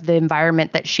understanding of the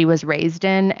environment that she was raised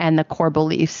in and the core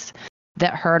beliefs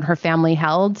that her and her family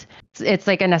held. It's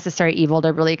like a necessary evil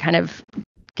to really kind of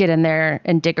get in there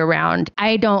and dig around.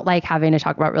 I don't like having to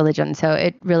talk about religion, so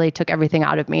it really took everything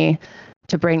out of me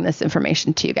to bring this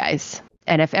information to you guys.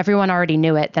 And if everyone already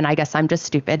knew it, then I guess I'm just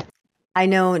stupid. I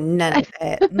know none of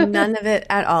it. None of it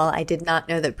at all. I did not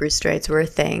know that Brewsterites were a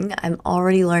thing. I'm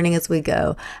already learning as we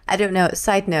go. I don't know.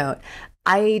 Side note,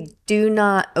 I do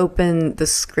not open the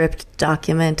script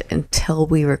document until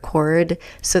we record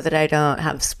so that I don't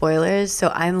have spoilers.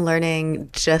 So I'm learning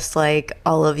just like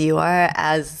all of you are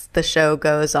as the show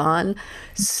goes on.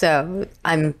 So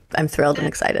I'm thrilled and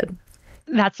excited.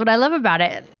 That's what I love about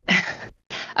it.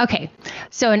 Okay,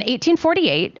 so in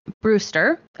 1848,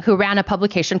 Brewster, who ran a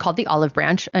publication called the Olive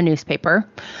Branch, a newspaper,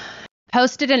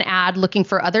 posted an ad looking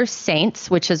for other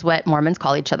saints, which is what Mormons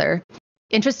call each other,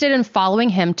 interested in following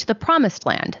him to the Promised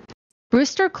Land.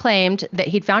 Brewster claimed that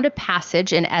he'd found a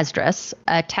passage in Esdras,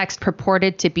 a text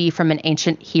purported to be from an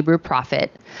ancient Hebrew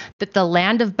prophet, that the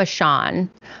land of Bashan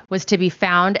was to be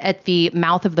found at the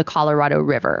mouth of the Colorado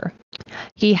River.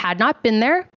 He had not been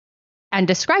there, and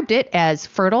described it as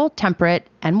fertile, temperate,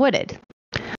 and wooded.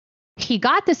 He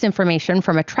got this information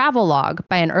from a travel log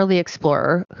by an early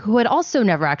explorer who had also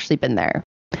never actually been there.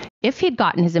 If he'd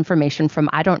gotten his information from,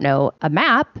 I don't know, a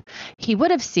map, he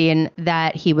would have seen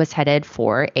that he was headed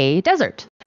for a desert.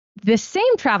 This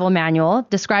same travel manual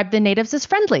described the natives as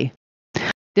friendly.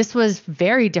 This was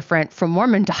very different from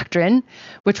Mormon doctrine,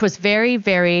 which was very,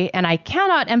 very, and I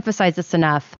cannot emphasize this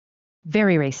enough,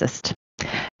 very racist.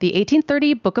 The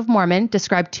 1830 Book of Mormon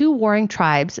described two warring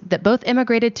tribes that both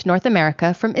immigrated to North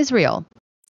America from Israel.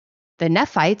 The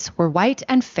Nephites were white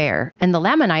and fair, and the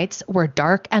Lamanites were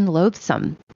dark and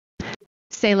loathsome.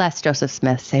 Say less, Joseph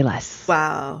Smith, say less.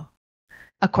 Wow.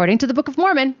 According to the Book of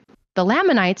Mormon, the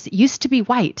Lamanites used to be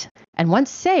white, and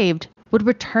once saved, would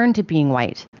return to being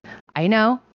white. I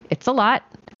know, it's a lot.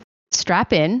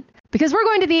 Strap in, because we're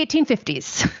going to the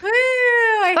 1850s. Woo!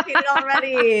 I hate it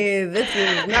already. This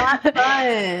is not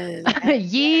fun.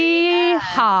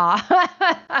 Yeehaw.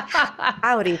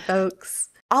 Howdy, folks.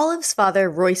 Olive's father,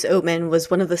 Royce Oatman, was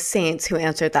one of the saints who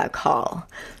answered that call.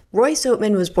 Royce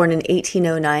Oatman was born in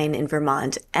 1809 in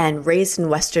Vermont and raised in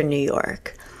western New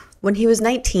York. When he was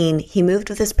 19, he moved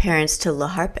with his parents to La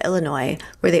Harpe, Illinois,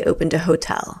 where they opened a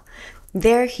hotel.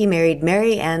 There, he married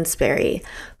Mary Ann Sperry,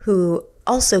 who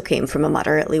also came from a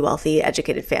moderately wealthy,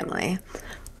 educated family.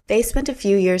 They spent a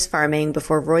few years farming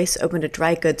before Royce opened a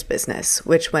dry goods business,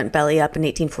 which went belly up in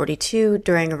 1842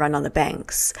 during a run on the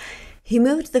banks. He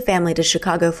moved the family to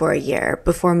Chicago for a year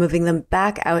before moving them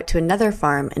back out to another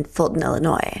farm in Fulton,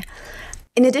 Illinois.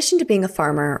 In addition to being a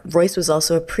farmer, Royce was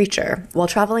also a preacher. While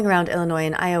traveling around Illinois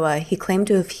and Iowa, he claimed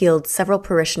to have healed several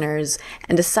parishioners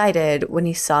and decided, when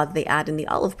he saw the ad in the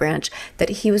olive branch, that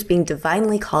he was being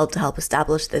divinely called to help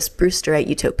establish this Brewsterite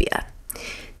Utopia.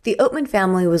 The Oatman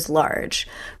family was large.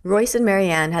 Royce and Mary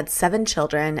Ann had 7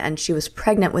 children, and she was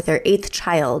pregnant with their 8th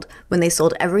child when they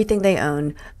sold everything they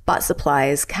owned, bought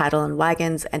supplies, cattle, and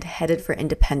wagons, and headed for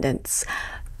Independence,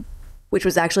 which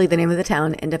was actually the name of the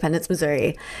town, Independence,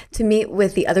 Missouri, to meet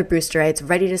with the other Brewsterites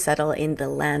ready to settle in the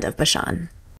land of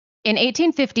Bashan. In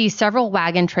 1850, several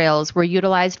wagon trails were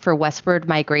utilized for westward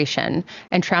migration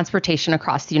and transportation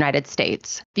across the United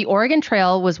States. The Oregon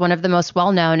Trail was one of the most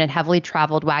well-known and heavily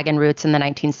traveled wagon routes in the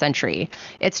 19th century.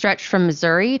 It stretched from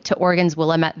Missouri to Oregon's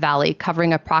Willamette Valley,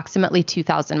 covering approximately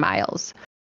 2,000 miles.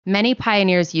 Many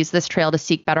pioneers used this trail to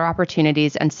seek better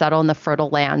opportunities and settle in the fertile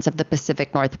lands of the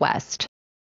Pacific Northwest.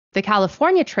 The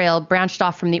California Trail branched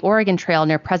off from the Oregon Trail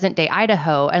near present-day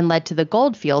Idaho and led to the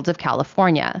gold fields of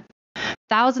California.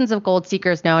 Thousands of gold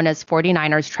seekers known as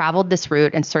 49ers traveled this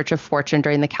route in search of fortune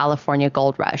during the California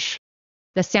Gold Rush.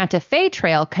 The Santa Fe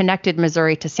Trail connected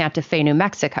Missouri to Santa Fe, New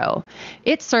Mexico.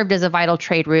 It served as a vital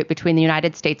trade route between the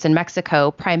United States and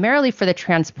Mexico, primarily for the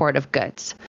transport of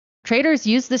goods. Traders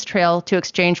used this trail to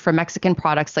exchange for Mexican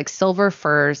products like silver,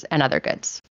 furs, and other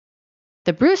goods.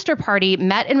 The Brewster Party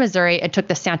met in Missouri and took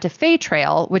the Santa Fe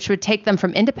Trail, which would take them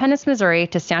from Independence, Missouri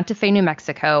to Santa Fe, New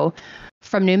Mexico.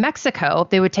 From New Mexico,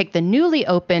 they would take the newly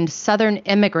opened Southern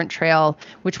Immigrant Trail,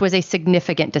 which was a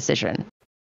significant decision.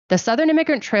 The Southern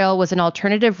Immigrant Trail was an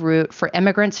alternative route for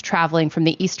immigrants traveling from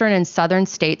the eastern and southern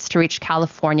states to reach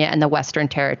California and the western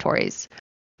territories.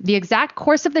 The exact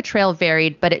course of the trail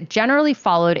varied, but it generally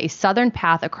followed a southern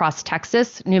path across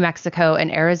Texas, New Mexico,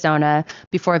 and Arizona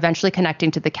before eventually connecting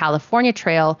to the California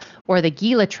Trail or the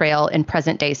Gila Trail in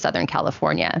present-day Southern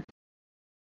California.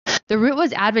 The route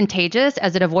was advantageous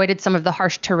as it avoided some of the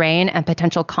harsh terrain and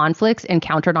potential conflicts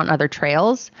encountered on other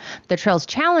trails. The trail's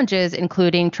challenges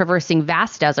including traversing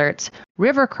vast deserts,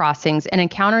 river crossings, and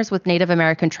encounters with Native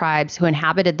American tribes who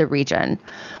inhabited the region.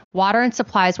 Water and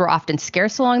supplies were often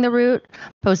scarce along the route,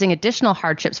 posing additional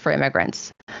hardships for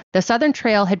immigrants. The Southern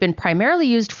Trail had been primarily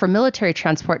used for military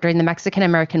transport during the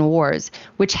Mexican-American Wars,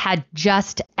 which had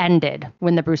just ended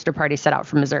when the Brewster Party set out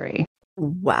from Missouri.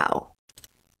 Wow.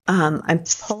 I'm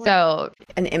pulling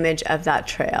an image of that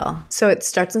trail. So it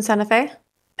starts in Santa Fe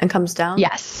and comes down?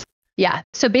 Yes. Yeah.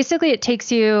 So basically it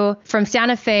takes you from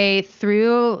Santa Fe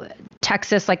through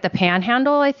Texas, like the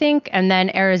Panhandle, I think, and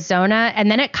then Arizona.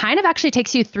 And then it kind of actually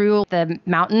takes you through the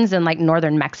mountains in like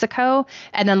northern Mexico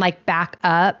and then like back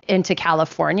up into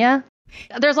California.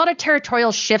 There's a lot of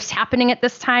territorial shifts happening at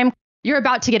this time. You're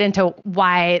about to get into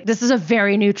why this is a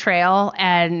very new trail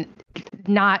and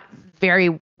not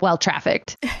very well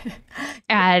trafficked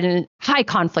and high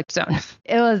conflict zone.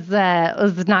 It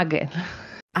was not good.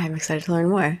 I'm excited to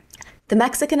learn more. The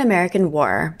Mexican-American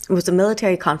War was a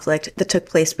military conflict that took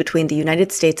place between the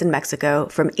United States and Mexico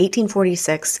from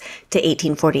 1846 to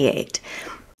 1848.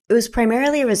 It was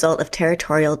primarily a result of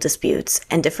territorial disputes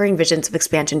and differing visions of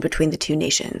expansion between the two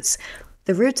nations.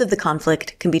 The roots of the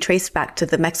conflict can be traced back to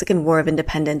the Mexican War of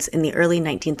Independence in the early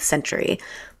 19th century,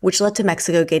 which led to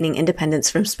Mexico gaining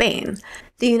independence from Spain.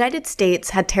 The United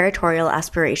States had territorial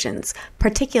aspirations,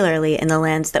 particularly in the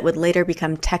lands that would later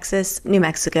become Texas, New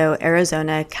Mexico,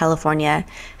 Arizona, California,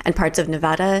 and parts of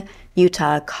Nevada,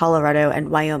 Utah, Colorado,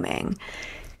 and Wyoming.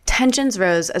 Tensions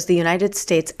rose as the United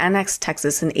States annexed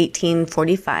Texas in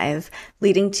 1845,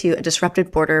 leading to a disrupted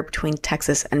border between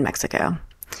Texas and Mexico.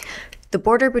 The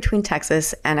border between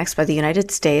Texas, annexed by the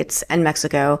United States, and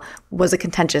Mexico was a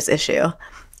contentious issue.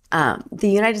 The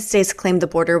United States claimed the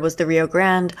border was the Rio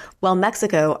Grande, while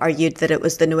Mexico argued that it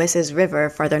was the Nueces River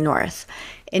farther north.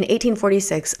 In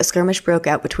 1846, a skirmish broke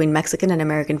out between Mexican and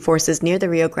American forces near the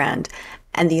Rio Grande,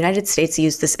 and the United States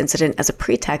used this incident as a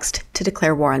pretext to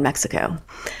declare war on Mexico.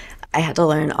 I had to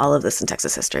learn all of this in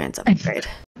Texas history in 7th grade.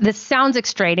 This sounds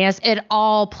extraneous. It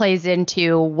all plays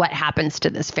into what happens to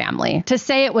this family. To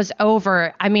say it was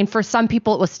over, I mean, for some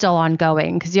people, it was still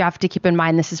ongoing, because you have to keep in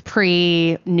mind this is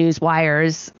pre-news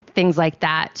wires, things like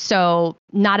that. So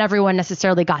not everyone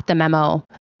necessarily got the memo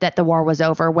that the war was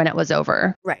over when it was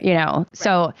over, right? Right.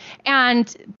 So,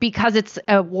 and because it's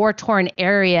a war-torn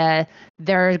area,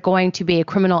 there's going to be a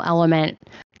criminal element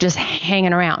just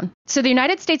hanging around. So the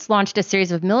United States launched a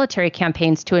series of military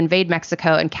campaigns to invade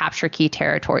Mexico and capture key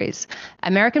territories.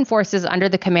 American forces under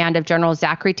the command of General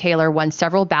Zachary Taylor won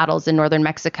several battles in northern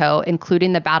Mexico,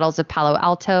 including the battles of Palo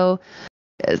Alto.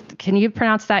 Can you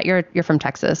pronounce that? You're from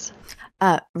Texas.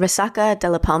 Resaca de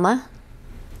la Palma.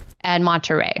 And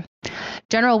Monterrey.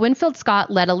 General Winfield Scott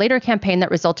led a later campaign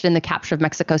that resulted in the capture of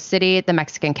Mexico City, the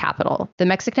Mexican capital. The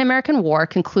Mexican-American War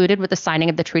concluded with the signing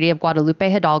of the Treaty of Guadalupe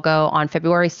Hidalgo on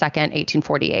February 2nd,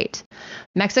 1848.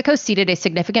 Mexico ceded a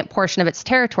significant portion of its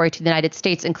territory to the United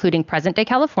States, including present-day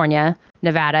California,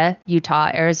 Nevada, Utah,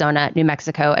 Arizona, New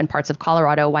Mexico, and parts of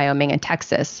Colorado, Wyoming, and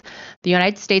Texas. The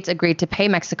United States agreed to pay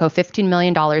Mexico $15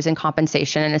 million in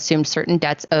compensation and assumed certain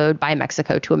debts owed by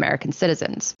Mexico to American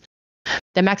citizens.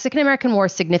 The Mexican-American War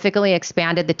significantly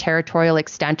expanded the territorial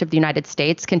extent of the United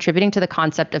States, contributing to the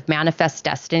concept of manifest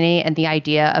destiny and the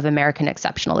idea of American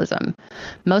exceptionalism.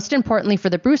 Most importantly for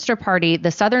the Brewster Party,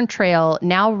 the Southern Trail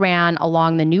now ran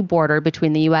along the new border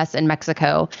between the U.S. and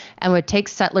Mexico and would take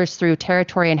settlers through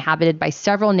territory inhabited by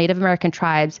several Native American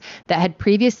tribes that had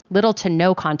previous little to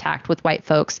no contact with white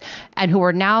folks and who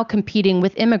were now competing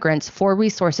with immigrants for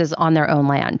resources on their own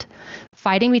land.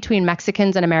 Fighting between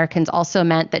Mexicans and Americans also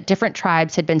meant that different tribes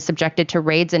had been subjected to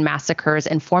raids and massacres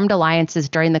and formed alliances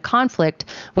during the conflict,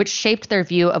 which shaped their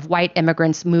view of white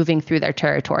immigrants moving through their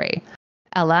territory.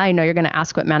 Ella, I know you're going to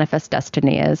ask what manifest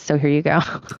destiny is, so here you go.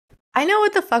 I know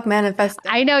what the fuck manifest.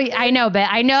 I know, but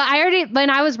I already, when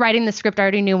I was writing the script, I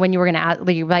already knew when you were going to ask,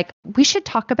 you were like, we should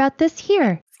talk about this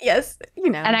here. Yes,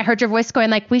 And I heard your voice going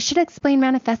like, we should explain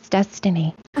manifest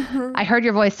destiny. Mm-hmm. I heard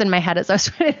your voice in my head as I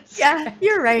was writing this script.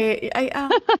 You're right.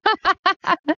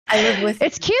 I live with.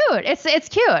 It's cute. It's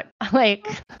cute. Like.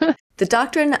 The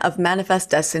doctrine of manifest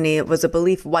destiny was a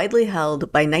belief widely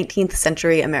held by 19th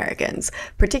century Americans,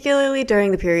 particularly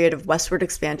during the period of westward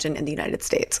expansion in the United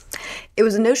States. It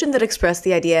was a notion that expressed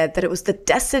the idea that it was the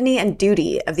destiny and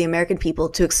duty of the American people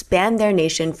to expand their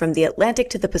nation from the Atlantic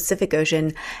to the Pacific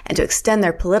Ocean and to extend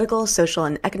their political, social,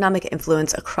 and economic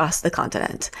influence across the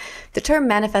continent. The term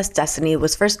manifest destiny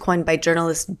was first coined by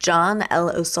journalist John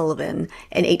L. O'Sullivan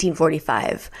in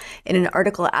 1845 in an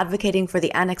article advocating for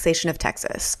the annexation of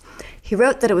Texas. He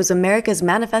wrote that it was America's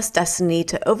manifest destiny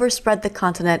to overspread the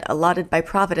continent allotted by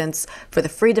Providence for the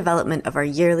free development of our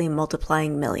yearly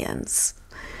multiplying millions.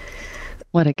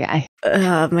 What a guy.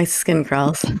 My skin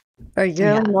crawls. Our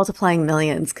yearly multiplying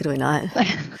millions, could we not?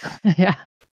 Yeah.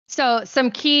 So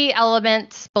some key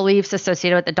elements, beliefs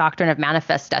associated with the doctrine of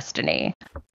manifest destiny.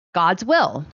 God's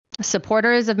will.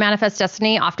 Supporters of manifest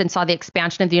destiny often saw the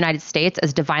expansion of the United States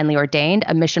as divinely ordained,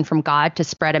 a mission from God to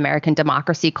spread American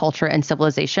democracy, culture, and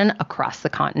civilization across the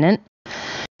continent.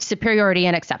 Superiority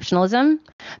and exceptionalism.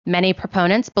 Many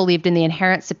proponents believed in the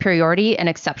inherent superiority and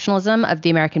exceptionalism of the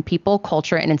American people,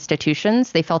 culture, and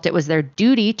institutions. They felt it was their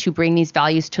duty to bring these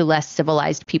values to less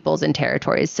civilized peoples and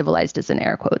territories, civilized as in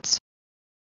air quotes.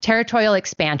 Territorial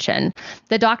expansion.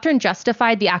 The doctrine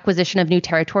justified the acquisition of new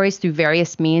territories through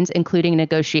various means, including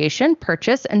negotiation,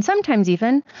 purchase, and sometimes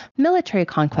even military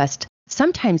conquest.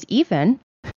 Sometimes even.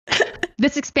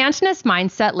 This expansionist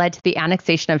mindset led to the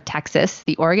annexation of Texas,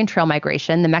 the Oregon Trail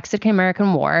migration, the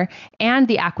Mexican-American War, and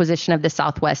the acquisition of the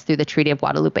Southwest through the Treaty of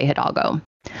Guadalupe Hidalgo.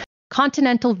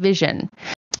 Continental vision.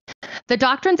 The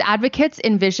doctrine's advocates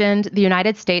envisioned the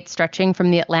United States stretching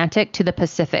from the Atlantic to the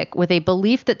Pacific with a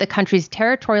belief that the country's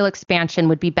territorial expansion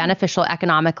would be beneficial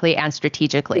economically and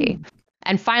strategically.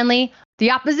 And finally,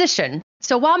 the opposition.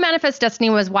 So while Manifest Destiny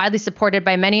was widely supported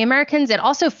by many Americans, it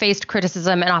also faced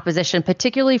criticism and opposition,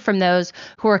 particularly from those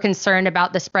who were concerned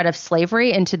about the spread of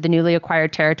slavery into the newly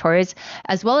acquired territories,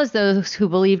 as well as those who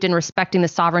believed in respecting the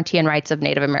sovereignty and rights of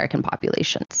Native American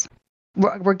populations.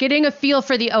 We're getting a feel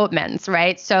for the Oatmans,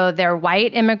 right? So they're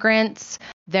white immigrants.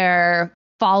 They're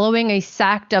following a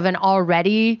sect of an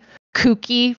already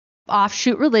kooky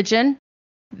offshoot religion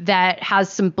that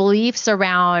has some beliefs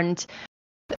around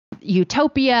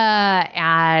Utopia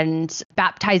and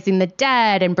baptizing the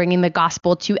dead and bringing the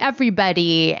gospel to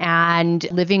everybody and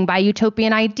living by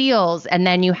utopian ideals. And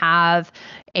then you have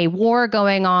a war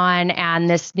going on and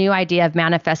this new idea of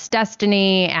manifest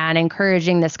destiny and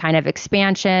encouraging this kind of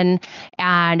expansion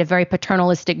and a very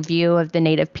paternalistic view of the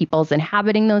native peoples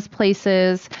inhabiting those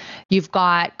places. You've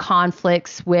got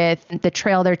conflicts with the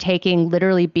trail they're taking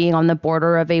literally being on the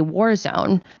border of a war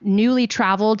zone. Newly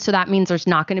traveled, so that means there's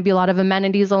not going to be a lot of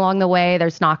amenities along the way.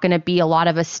 There's not going to be a lot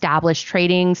of established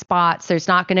trading spots. There's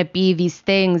not going to be these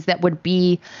things that would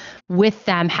be with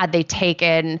them had they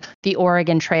taken the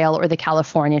Oregon Trail or the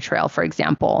California Trail, for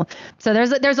example. So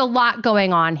there's a lot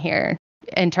going on here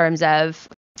in terms of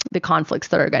the conflicts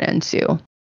that are going to ensue.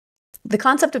 The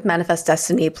concept of manifest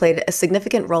destiny played a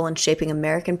significant role in shaping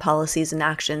American policies and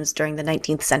actions during the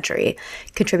 19th century,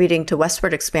 contributing to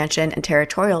westward expansion and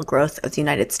territorial growth of the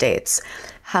United States.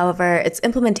 However, its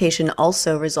implementation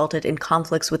also resulted in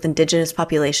conflicts with indigenous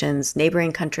populations,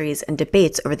 neighboring countries, and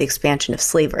debates over the expansion of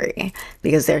slavery,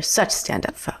 because they're such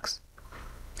stand-up folks.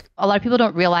 A lot of people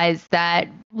don't realize that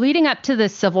leading up to the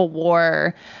Civil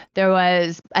War, there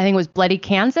was, I think it was Bloody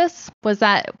Kansas. Was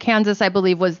that Kansas, I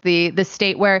believe, was the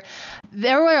state where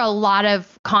there were a lot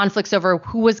of conflicts over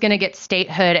who was going to get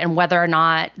statehood and whether or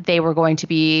not they were going to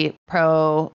be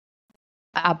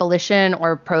pro-abolition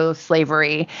or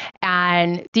pro-slavery.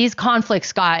 And these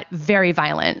conflicts got very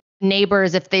violent.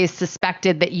 Neighbors, if they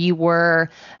suspected that you were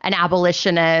an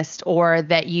abolitionist or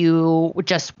that you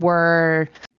just were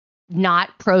not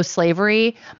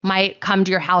pro-slavery, might come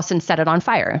to your house and set it on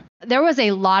fire. There was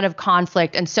a lot of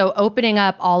conflict. And so opening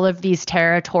up all of these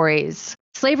territories,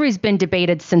 slavery's been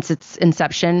debated since its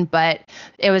inception, but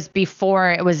it was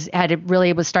before it was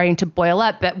starting to boil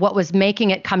up. But what was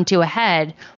making it come to a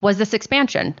head was this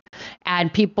expansion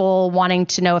and people wanting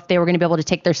to know if they were going to be able to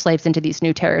take their slaves into these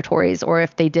new territories, or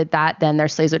if they did that, then their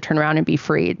slaves would turn around and be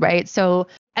freed, right? So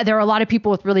there are a lot of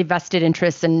people with really vested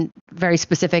interests and very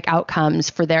specific outcomes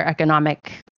for their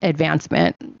economic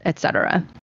advancement, et cetera.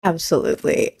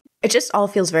 Absolutely. It just all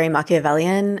feels very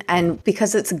Machiavellian. And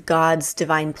because it's God's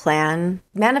divine plan,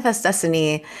 manifest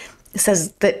destiny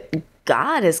says that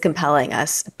God is compelling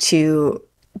us to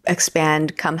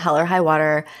expand come hell or high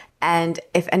water. And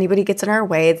if anybody gets in our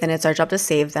way, then it's our job to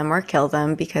save them or kill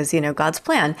them because, God's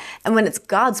plan. And when it's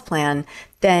God's plan,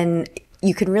 then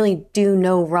you can really do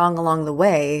no wrong along the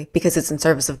way because it's in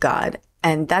service of God.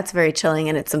 And that's very chilling.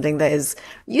 And it's something that is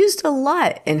used a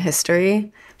lot in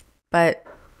history. But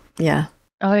yeah.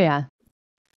 Oh, yeah.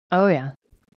 Oh, yeah.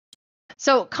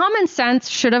 So common sense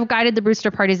should have guided the Brewster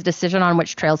Party's decision on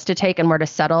which trails to take and where to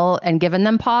settle and given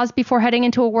them pause before heading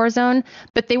into a war zone.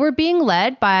 But they were being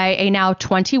led by a now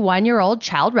 21-year-old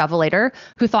child revelator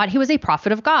who thought he was a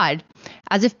prophet of God.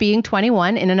 As if being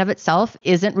 21 in and of itself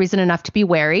isn't reason enough to be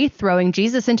wary, throwing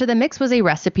Jesus into the mix was a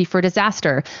recipe for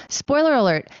disaster. Spoiler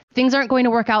alert, things aren't going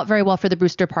to work out very well for the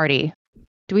Brewster Party.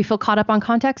 Do we feel caught up on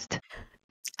context?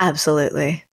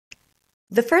 Absolutely.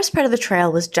 The first part of the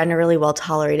trail was generally well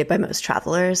tolerated by most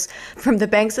travelers. From the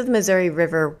banks of the Missouri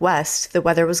River west, the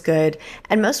weather was good,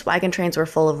 and most wagon trains were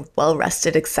full of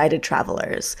well-rested, excited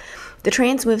travelers. The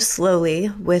trains moved slowly,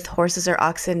 with horses or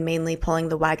oxen mainly pulling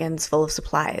the wagons full of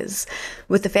supplies,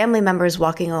 with the family members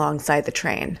walking alongside the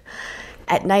train.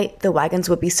 At night, the wagons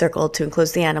would be circled to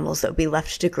enclose the animals that would be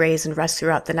left to graze and rest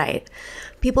throughout the night.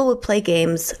 People would play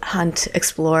games, hunt,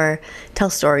 explore, tell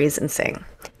stories, and sing.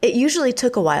 It usually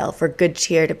took a while for good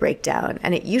cheer to break down,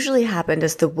 and it usually happened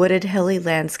as the wooded, hilly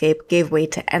landscape gave way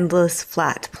to endless,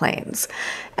 flat plains.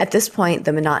 At this point,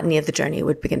 the monotony of the journey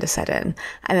would begin to set in.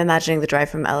 I'm imagining the drive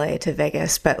from LA to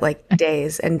Vegas, but like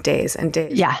days and days and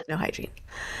days with no hygiene.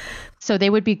 So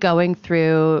they would be going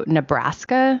through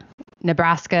Nebraska.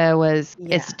 Nebraska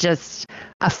it's just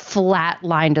a flat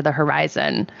line to the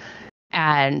horizon.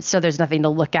 And so there's nothing to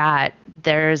look at.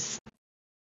 There's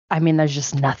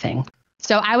just nothing.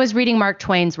 So I was reading Mark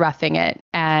Twain's Roughing It,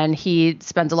 and he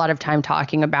spends a lot of time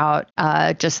talking about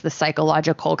just the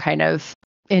psychological kind of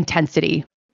intensity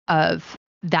of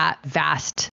that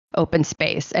vast open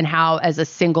space and how as a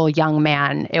single young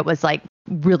man, it was like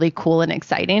really cool and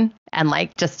exciting and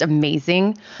like just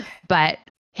amazing. But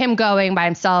him going by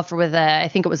himself or I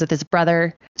think it was with his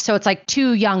brother. So it's like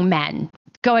two young men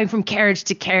going from carriage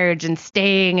to carriage and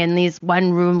staying in these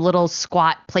one room little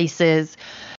squat places.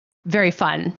 Very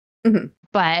fun. Mm-hmm.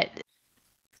 But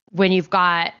when you've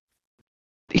got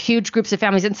huge groups of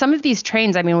families, and some of these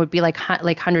trains, would be like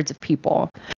hundreds of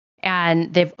people,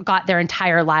 and they've got their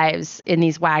entire lives in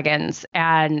these wagons,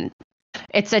 and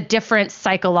It's a different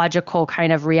psychological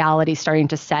kind of reality starting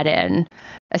to set in,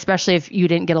 especially if you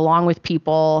didn't get along with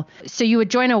people. So you would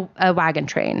join a wagon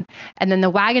train, and then the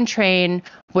wagon train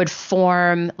would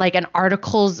form like an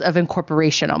articles of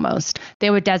incorporation almost. They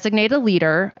would designate a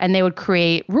leader and they would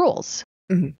create rules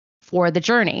for the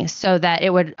journey so that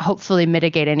it would hopefully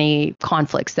mitigate any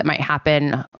conflicts that might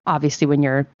happen, obviously, when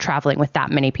you're traveling with that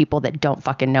many people that don't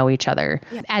fucking know each other.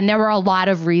 Yeah. And there were a lot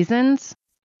of reasons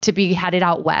to be headed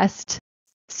out west.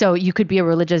 So you could be a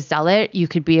religious zealot, you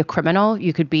could be a criminal,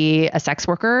 you could be a sex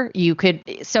worker,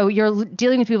 so you're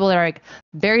dealing with people that are like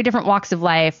very different walks of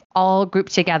life, all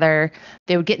grouped together.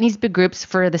 They would get in these big groups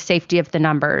for the safety of the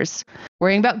numbers,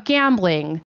 worrying about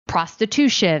gambling,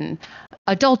 prostitution,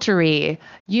 adultery,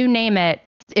 you name it.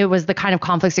 It was the kind of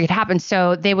conflicts that could happen.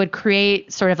 So they would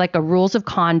create sort of like a rules of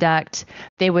conduct.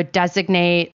 They would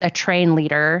designate a train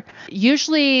leader.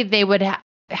 Usually they would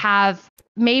have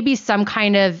maybe some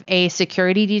kind of a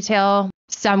security detail,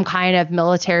 some kind of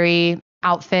military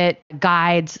outfit,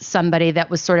 guides, somebody that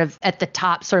was sort of at the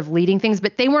top, sort of leading things,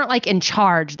 but they weren't like in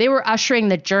charge. They were ushering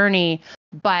the journey,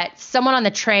 but someone on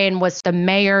the train was the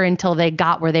mayor until they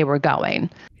got where they were going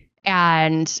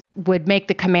and would make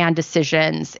the command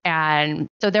decisions. And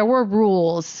so there were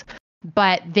rules,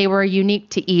 but they were unique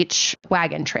to each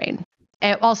wagon train.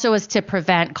 It also was to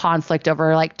prevent conflict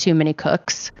over like too many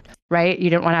cooks. Right? You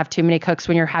didn't want to have too many cooks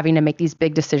when you're having to make these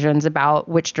big decisions about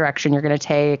which direction you're going to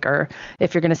take, or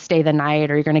if you're going to stay the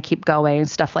night, or you're going to keep going,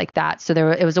 stuff like that. So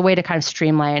it was a way to kind of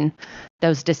streamline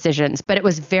those decisions, but it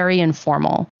was very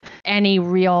informal. Any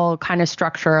real kind of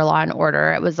structure or law and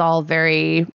order, it was all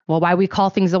very, well, why we call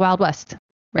things the Wild West,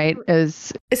 right? It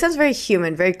sounds very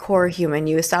human, very core human.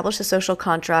 You establish a social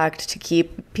contract to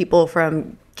keep people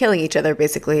from killing each other,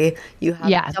 basically. You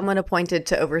have someone appointed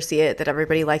to oversee it that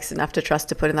everybody likes enough to trust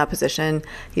to put in that position.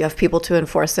 You have people to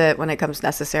enforce it when it comes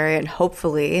necessary, and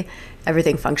hopefully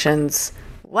everything functions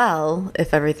well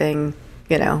if everything,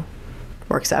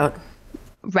 works out.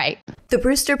 Right. The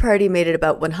Brewster party made it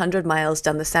about 100 miles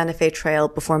down the Santa Fe Trail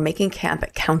before making camp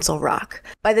at Council Rock.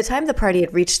 By the time the party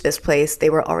had reached this place,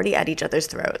 they were already at each other's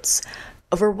throats.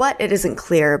 Over what, it isn't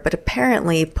clear, but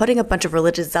apparently putting a bunch of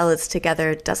religious zealots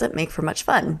together doesn't make for much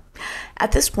fun.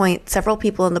 At this point, several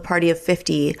people in the party of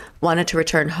 50 wanted to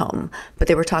return home, but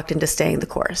they were talked into staying the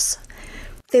course.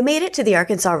 They made it to the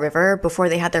Arkansas River before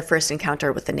they had their first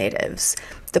encounter with the natives.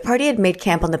 The party had made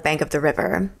camp on the bank of the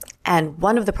river, and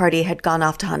one of the party had gone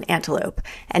off to hunt antelope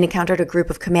and encountered a group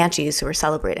of Comanches who were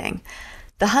celebrating.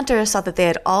 The hunters saw that they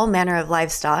had all manner of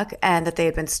livestock and that they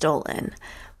had been stolen.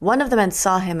 One of the men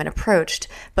saw him and approached,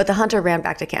 but the hunter ran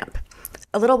back to camp.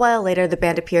 A little while later, the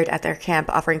band appeared at their camp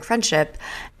offering friendship,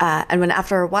 and when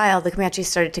after a while the Comanches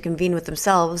started to convene with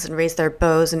themselves and raise their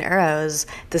bows and arrows,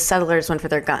 the settlers went for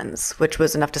their guns, which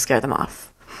was enough to scare them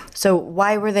off. So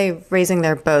why were they raising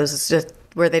their bows?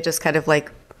 Were they just kind of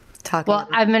like talking? Well,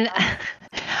 I'm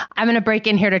going to break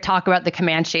in here to talk about the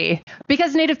Comanche,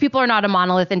 because Native people are not a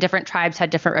monolith, and different tribes had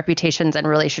different reputations and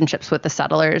relationships with the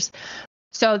settlers.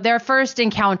 So their first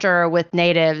encounter with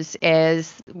natives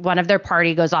is one of their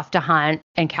party goes off to hunt,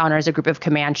 encounters a group of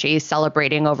Comanches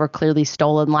celebrating over clearly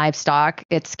stolen livestock.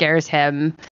 It scares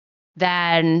him.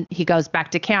 Then he goes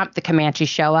back to camp. The Comanches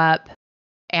show up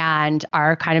and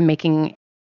are kind of making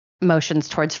motions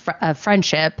towards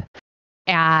friendship.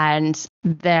 And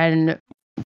then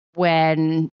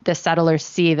when the settlers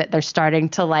see that they're starting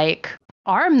to like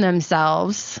arm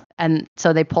themselves, and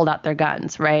so they pulled out their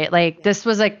guns, right? Like this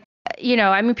was like,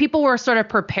 people were sort of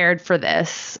prepared for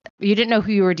this. You didn't know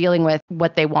who you were dealing with,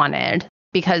 what they wanted,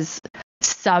 because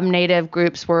some native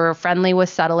groups were friendly with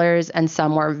settlers and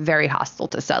some were very hostile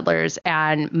to settlers.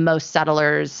 And most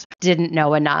settlers didn't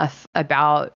know enough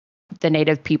about the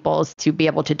native peoples to be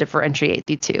able to differentiate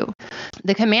the two.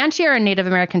 The Comanche are a Native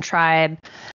American tribe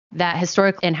that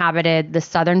historically inhabited the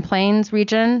Southern Plains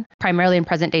region, primarily in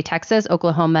present-day Texas,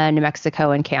 Oklahoma, New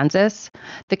Mexico, and Kansas.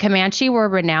 The Comanche were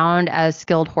renowned as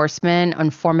skilled horsemen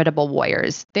and formidable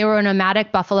warriors. They were a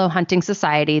nomadic buffalo hunting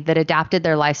society that adapted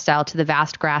their lifestyle to the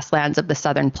vast grasslands of the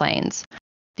Southern Plains.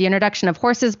 The introduction of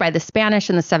horses by the Spanish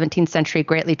in the 17th century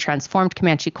greatly transformed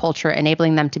Comanche culture,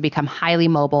 enabling them to become highly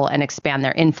mobile and expand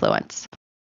their influence.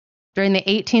 During the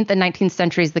 18th and 19th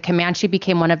centuries, the Comanche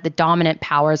became one of the dominant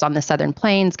powers on the Southern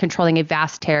Plains, controlling a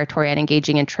vast territory and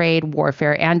engaging in trade,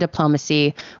 warfare, and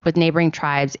diplomacy with neighboring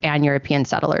tribes and European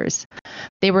settlers.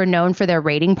 They were known for their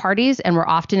raiding parties and were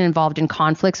often involved in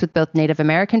conflicts with both Native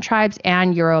American tribes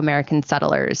and Euro-American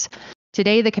settlers.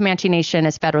 Today, the Comanche Nation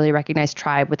is a federally recognized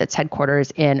tribe with its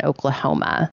headquarters in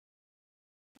Oklahoma.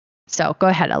 So go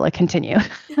ahead, Ella, continue.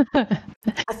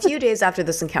 A few days after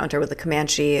this encounter with the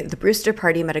Comanche, the Brewster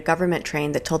party met a government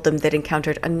train that told them they'd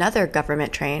encountered another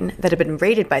government train that had been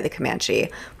raided by the Comanche,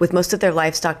 with most of their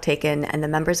livestock taken and the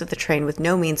members of the train with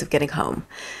no means of getting home.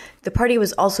 The party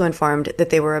was also informed that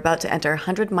they were about to enter a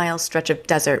 100-mile stretch of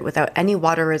desert without any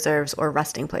water reserves or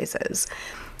resting places.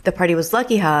 The party was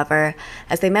lucky, however,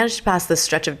 as they managed to pass this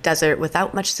stretch of desert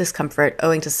without much discomfort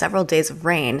owing to several days of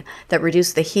rain that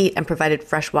reduced the heat and provided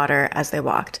fresh water as they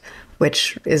walked,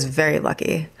 which is very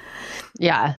lucky.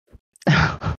 Yeah.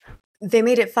 They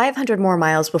made it 500 more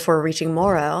miles before reaching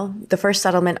Morro, the first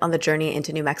settlement on the journey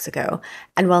into New Mexico.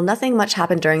 And while nothing much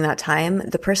happened during that time,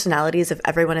 the personalities of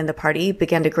everyone in the party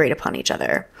began to grate upon each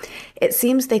other. It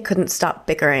seems they couldn't stop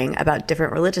bickering about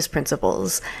different religious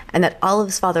principles, and that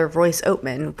Olive's father, Royce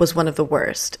Oatman, was one of the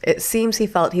worst. It seems he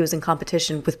felt he was in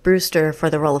competition with Brewster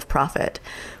for the role of prophet.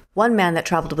 One man that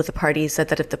traveled with the party said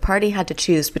that if the party had to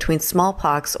choose between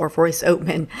smallpox or Royce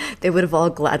Oatman, they would have all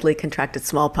gladly contracted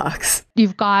smallpox.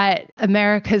 You've got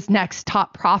America's Next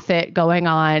Top Prophet going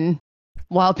on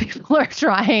while people are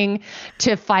trying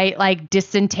to fight like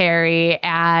dysentery,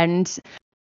 and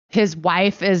his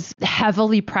wife is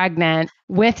heavily pregnant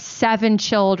with 7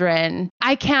 children.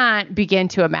 I can't begin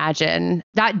to imagine.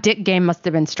 That dick game must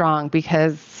have been strong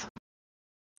because...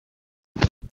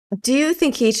 Do you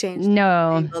think he changed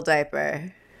No. the single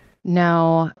diaper?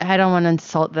 No, I don't want to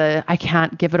insult I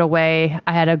can't give it away.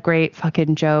 I had a great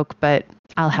fucking joke, but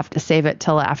I'll have to save it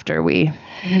till after we...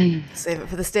 Save it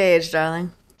for the stage,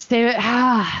 darling. Save it.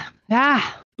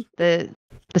 The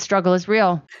struggle is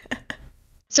real.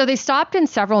 So they stopped in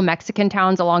several Mexican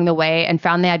towns along the way and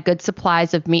found they had good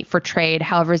supplies of meat for trade.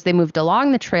 However, as they moved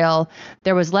along the trail,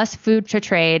 there was less food to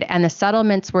trade and the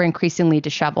settlements were increasingly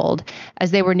disheveled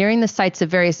as they were nearing the sites of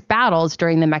various battles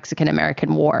during the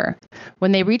Mexican-American War.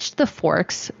 When they reached the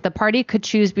forks, the party could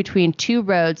choose between 2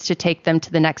 roads to take them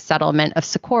to the next settlement of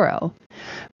Socorro.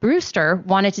 Brewster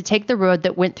wanted to take the road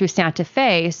that went through Santa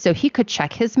Fe so he could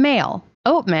check his mail.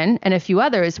 Oatman and a few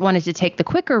others wanted to take the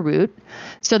quicker route,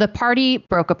 so the party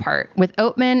broke apart, with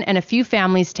Oatman and a few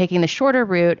families taking the shorter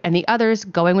route and the others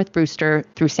going with Brewster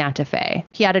through Santa Fe.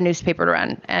 He had a newspaper to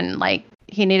run, and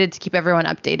he needed to keep everyone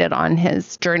updated on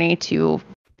his journey to,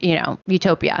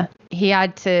 Utopia. He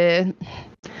had to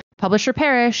publish or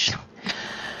perish.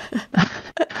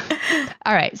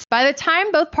 All right. So by the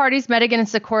time both parties met again in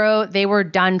Socorro, they were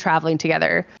done traveling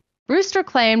together. Brewster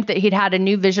claimed that he'd had a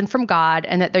new vision from God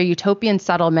and that their utopian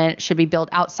settlement should be built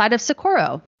outside of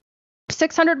Socorro,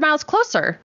 600 miles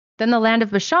closer than the land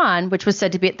of Bashan, which was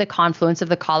said to be at the confluence of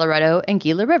the Colorado and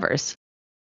Gila rivers.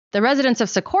 The residents of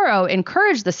Socorro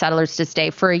encouraged the settlers to stay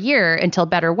for a year until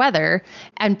better weather,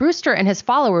 and Brewster and his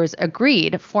followers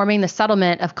agreed, forming the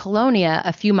settlement of Colonia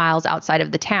a few miles outside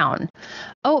of the town.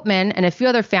 Oatman and a few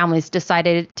other families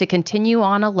decided to continue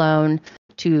on alone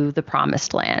to the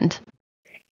promised land.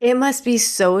 It must be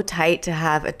so tight to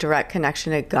have a direct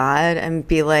connection to God and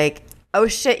be like, oh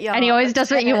shit, y'all. And he always does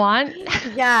what you want.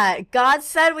 Yeah. God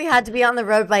said we had to be on the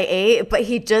road by 8, but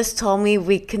he just told me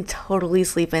we can totally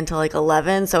sleep until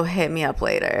 11. So hit me up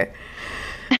later.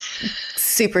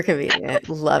 Super convenient.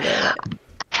 Love it.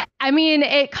 I mean,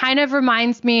 it kind of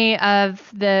reminds me of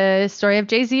the story of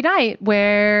Jay-Z Knight,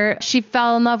 where she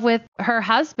fell in love with her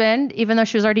husband, even though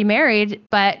she was already married.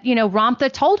 But,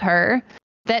 Ramtha told her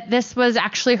that this was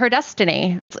actually her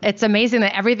destiny. It's amazing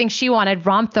that everything she wanted,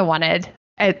 Ramtha wanted.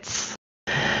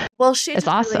 She just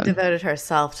awesome. Really devoted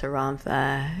herself to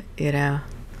Ramtha,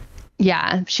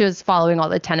 Yeah, she was following all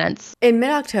the tenets. In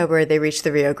mid-October, they reached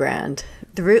the Rio Grande.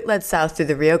 The route led south through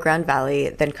the Rio Grande Valley,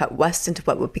 then cut west into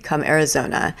what would become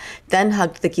Arizona, then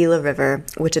hugged the Gila River,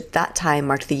 which at that time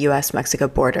marked the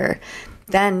U.S.-Mexico border,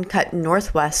 then cut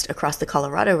northwest across the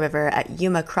Colorado River at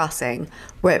Yuma Crossing,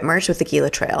 where it merged with the Gila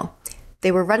Trail.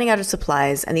 They were running out of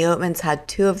supplies, and the Oatmans had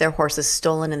 2 of their horses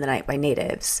stolen in the night by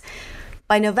natives.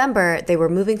 By November, they were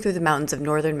moving through the mountains of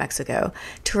northern Mexico,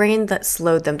 terrain that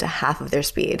slowed them to half of their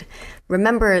speed.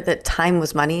 Remember that time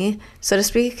was money, so to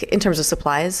speak, in terms of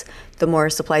supplies. The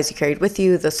more supplies you carried with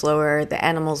you, the slower the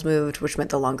animals moved, which meant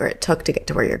the longer it took to get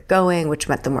to where you're going, which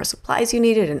meant the more supplies you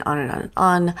needed, and on and on and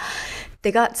on.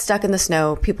 They got stuck in the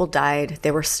snow, people died,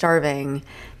 they were starving,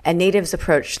 and natives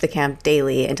approached the camp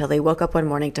daily until they woke up one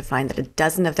morning to find that a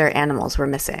dozen of their animals were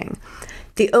missing.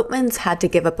 The Oatmans had to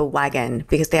give up a wagon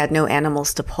because they had no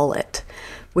animals to pull it,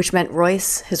 which meant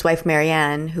Royce, his wife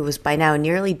Marianne, who was by now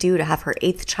nearly due to have her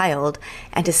 8th child,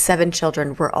 and his 7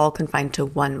 children were all confined to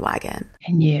one wagon.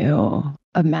 Can you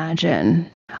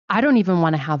imagine? I don't even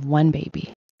want to have one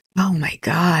baby. Oh my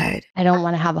God. I don't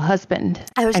want to have a husband.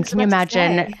 And can you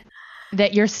imagine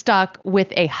that you're stuck with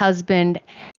a husband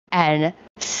And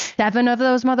 7 of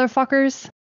those motherfuckers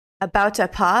About to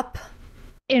pop.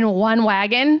 in one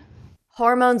wagon.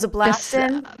 Hormones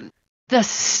a-blasting. The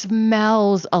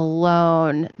smells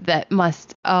alone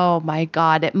oh my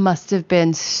God, it must have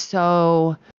been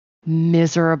so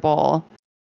miserable.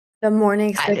 The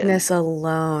morning sickness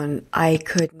alone, I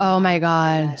could Oh my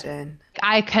God. imagine.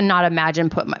 I cannot imagine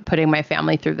putting my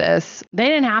family through this. They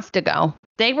didn't have to go.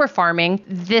 They were farming.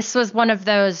 This was one of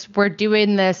those, we're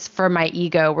doing this for my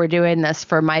ego. We're doing this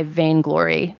for my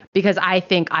vainglory because I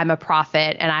think I'm a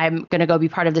prophet and I'm going to go be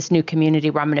part of this new community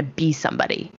where I'm going to be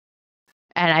somebody.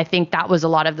 And I think that was a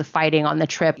lot of the fighting on the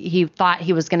trip. He thought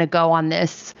he was going to go on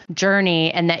this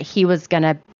journey and that he was going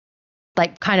to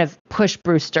like kind of push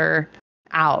Brewster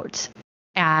out.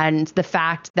 And the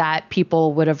fact that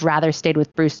people would have rather stayed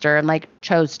with Brewster and like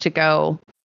chose to go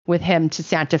with him to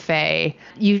Santa Fe,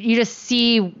 you just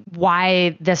see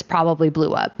why this probably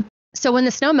blew up. So when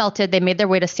the snow melted, they made their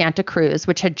way to Santa Cruz,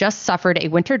 which had just suffered a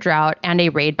winter drought and a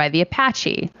raid by the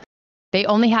Apache. They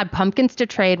only had pumpkins to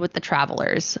trade with the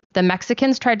travelers. The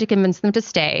Mexicans tried to convince them to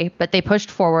stay, but they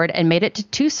pushed forward and made it to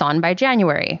Tucson by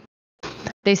January.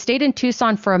 They stayed in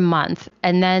Tucson for a month,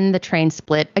 and then the train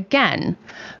split again.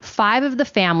 5 of the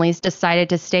families decided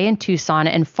to stay in Tucson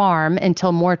and farm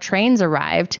until more trains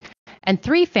arrived, and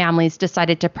 3 families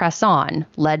decided to press on,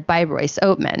 led by Royce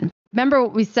Oatman. Remember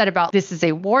what we said about this is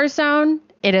a war zone?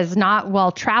 It is not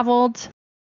well traveled.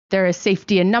 There is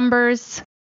safety in numbers.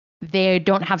 They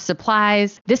don't have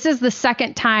supplies. This is the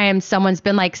second time someone's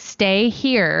been like, stay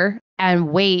here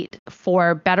and wait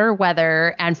for better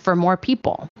weather and for more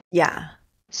people. Yeah.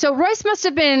 So Royce must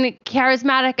have been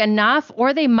charismatic enough,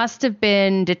 or they must have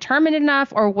been determined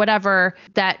enough or whatever,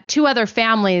 that 2 other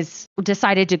families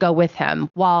decided to go with him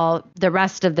while the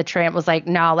rest of the train was like,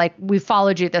 no, like we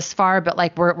followed you this far, but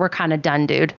like we're kind of done,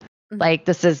 dude. Like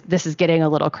this is getting a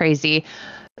little crazy.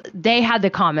 They had the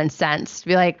common sense to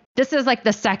be like, this is like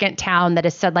the second town that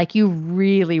has said like, you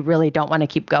really, really don't want to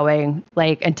keep going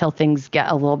like until things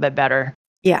get a little bit better.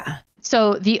 Yeah.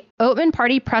 So the Oatman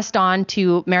party pressed on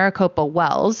to Maricopa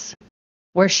Wells,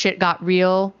 where shit got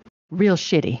real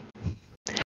shitty.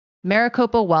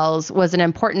 Maricopa Wells was an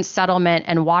important settlement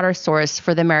and water source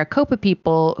for the Maricopa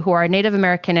people, who are Native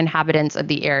American inhabitants of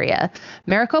the area.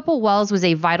 Maricopa Wells was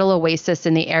a vital oasis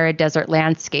in the arid desert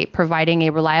landscape, providing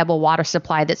a reliable water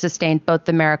supply that sustained both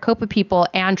the Maricopa people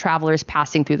and travelers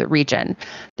passing through the region.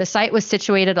 The site was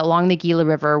situated along the Gila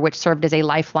River, which served as a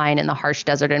lifeline in the harsh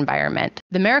desert environment.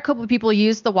 The Maricopa people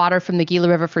used the water from the Gila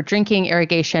River for drinking,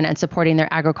 irrigation, and supporting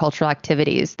their agricultural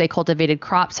activities. They cultivated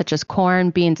crops such as corn,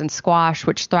 beans, and squash,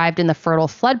 which thrived in the fertile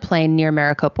floodplain near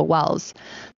Maricopa Wells.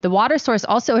 The water source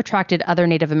also attracted other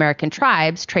Native American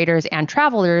tribes, traders, and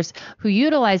travelers who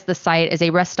utilized the site as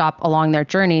a rest stop along their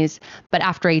journeys. But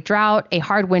after a drought, a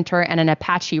hard winter, and an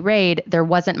Apache raid, there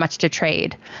wasn't much to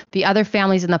trade. The other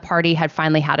families in the party had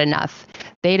finally had enough.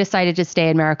 They decided to stay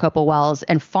in Maricopa Wells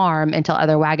and farm until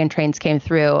other wagon trains came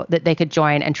through that they could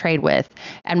join and trade with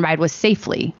and ride with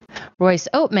safely. Royce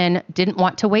Oatman didn't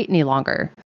want to wait any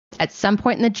longer. At some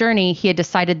point in the journey, he had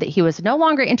decided that he was no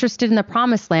longer interested in the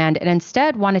promised land and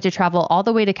instead wanted to travel all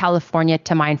the way to California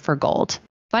to mine for gold.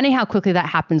 Funny how quickly that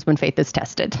happens when faith is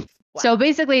tested. Wow. So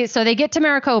basically, they get to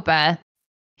Maricopa.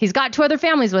 He's got 2 other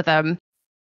families with him.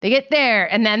 They get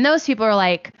there, and then those people are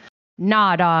like,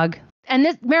 nah, dog. And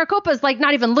this Maricopa is like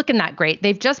not even looking that great.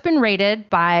 They've just been raided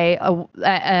by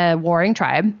a warring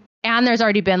tribe. And there's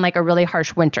already been like a really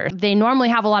harsh winter. They normally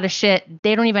have a lot of shit.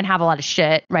 They don't even have a lot of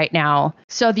shit right now.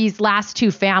 So these last 2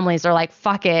 families are like,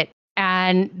 fuck it.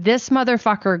 And this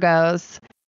motherfucker goes,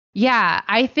 yeah,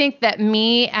 I think that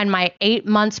me and my 8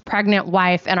 months pregnant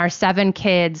wife and our 7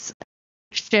 kids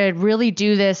should really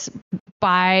do this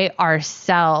by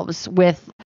ourselves with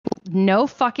no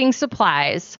fucking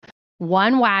supplies,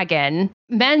 1 wagon.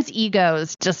 Men's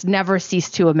egos just never cease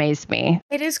to amaze me.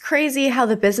 It is crazy how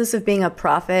the business of being a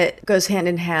prophet goes hand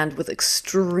in hand with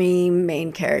extreme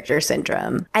main character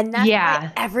syndrome. And that's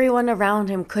why everyone around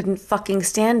him couldn't fucking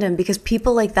stand him, because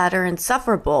people like that are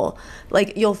insufferable.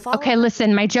 Like, you'll follow. Okay,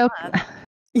 listen, my joke.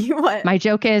 What? My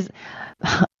joke is,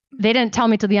 they didn't tell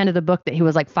me till the end of the book that he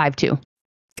was like 5'2".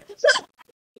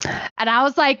 And I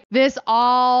was like, this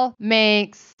all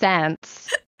makes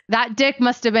sense. That dick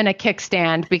must have been a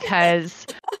kickstand, because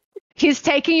he's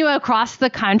taking you across the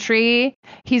country.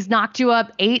 He's knocked you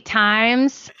up 8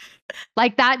 times.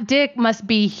 Like, that dick must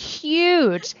be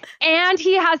huge. And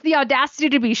he has the audacity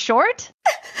to be short?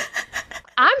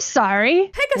 I'm sorry.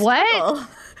 Pick a what? struggle.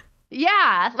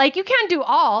 Yeah, like you can't do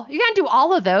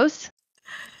all of those.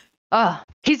 Oh,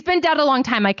 he's been dead a long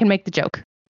time. I can make the joke.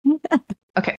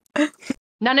 Okay.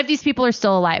 None of these people are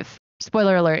still alive.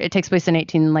 Spoiler alert, it takes place in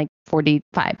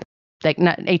 1845,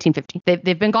 not 1850.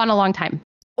 They've been gone a long time.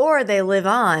 Or they live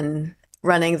on,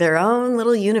 running their own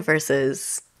little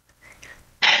universes.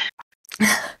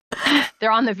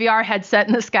 They're on the VR headset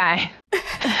in the sky.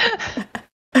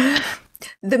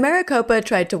 The Maricopa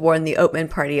tried to warn the Oatman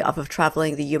party off of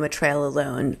traveling the Yuma Trail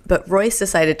alone, but Royce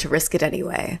decided to risk it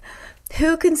anyway.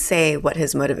 Who can say what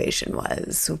his motivation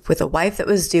was? With a wife that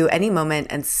was due any moment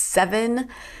and 7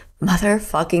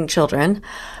 motherfucking children,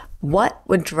 what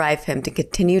would drive him to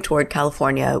continue toward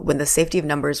California when the safety of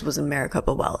numbers was in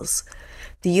Maricopa Wells?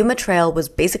 The Yuma Trail was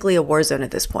basically a war zone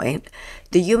at this point.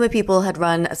 The Yuma people had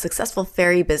run a successful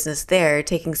ferry business there,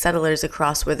 taking settlers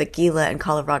across where the Gila and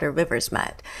Colorado rivers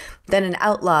met. Then an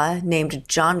outlaw named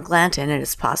John Glanton and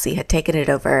his posse had taken it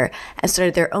over and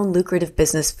started their own lucrative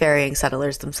business ferrying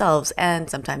settlers themselves and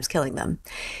sometimes killing them.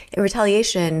 In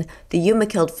retaliation, the Yuma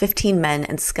killed 15 men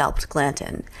and scalped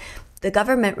Glanton. The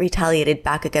government retaliated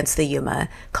back against the Yuma,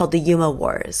 called the Yuma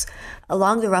Wars.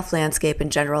 Along the rough landscape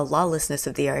and general lawlessness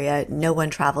of the area, no one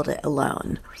traveled it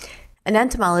alone. An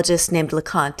entomologist named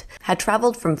LeConte had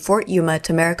traveled from Fort Yuma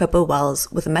to Maricopa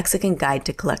Wells with a Mexican guide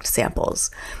to collect samples.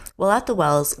 While at the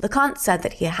wells, LeConte said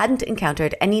that he hadn't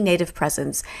encountered any native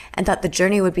presence and thought the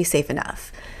journey would be safe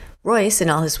enough. Royce, in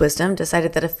all his wisdom,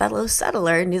 decided that a fellow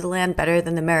settler knew the land better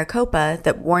than the Maricopa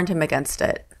that warned him against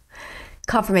it.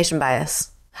 Confirmation bias.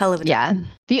 Hell of a Yeah.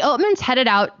 The Oatmans headed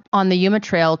out on the Yuma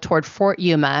Trail toward Fort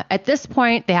Yuma. At this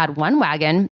point, they had 1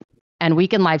 wagon and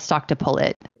weakened livestock to pull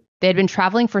it. They had been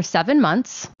traveling for 7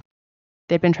 months.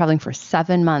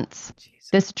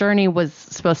 This journey was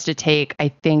supposed to take, I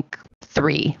think,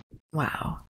 3.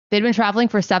 Wow. They'd been traveling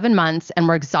for 7 months and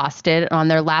were exhausted on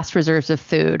their last reserves of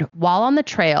food. While on the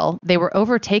trail, they were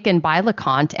overtaken by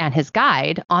LeConte and his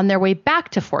guide on their way back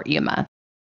to Fort Yuma.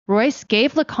 Royce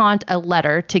gave LeConte a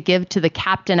letter to give to the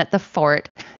captain at the fort,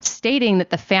 stating that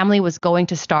the family was going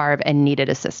to starve and needed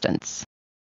assistance.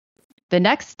 The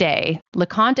next day,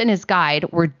 LeConte and his guide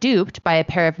were duped by a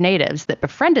pair of natives that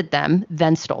befriended them,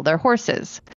 then stole their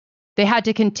horses. They had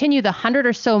to continue the 100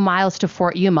 or so miles to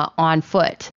Fort Yuma on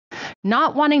foot.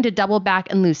 Not wanting to double back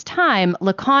and lose time,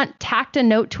 LeConte tacked a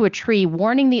note to a tree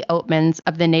warning the Oatmans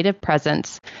of the native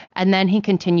presence, and then he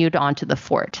continued on to the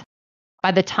fort.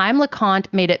 By the time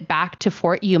LeConte made it back to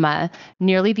Fort Yuma,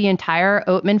 nearly the entire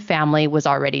Oatman family was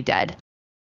already dead.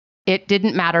 It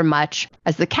didn't matter much,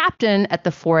 as the captain at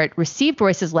the fort received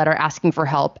Royce's letter asking for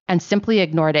help and simply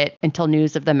ignored it until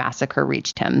news of the massacre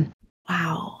reached him.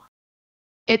 Wow.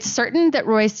 It's certain that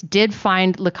Royce did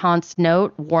find LeConte's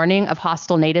note warning of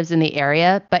hostile natives in the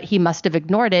area, but he must have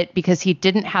ignored it because he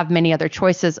didn't have many other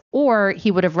choices, or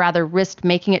he would have rather risked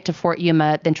making it to Fort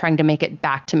Yuma than trying to make it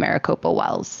back to Maricopa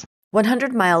Wells.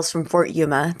 100 miles from Fort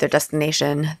Yuma, their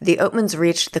destination, the Oatmans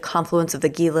reached the confluence of the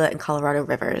Gila and Colorado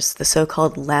rivers, the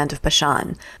so-called Land of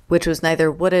Bashan, which was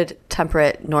neither wooded,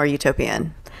 temperate, nor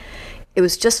utopian. It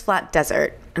was just flat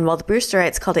desert, and while the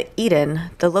Brewsterites called it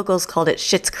Eden, the locals called it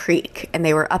Schitt's Creek, and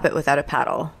they were up it without a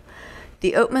paddle.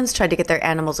 The Oatmans tried to get their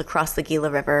animals across the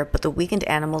Gila River, but the weakened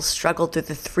animals struggled through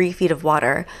the 3 feet of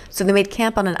water, so they made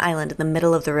camp on an island in the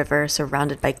middle of the river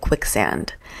surrounded by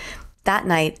quicksand. That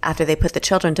night, after they put the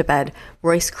children to bed,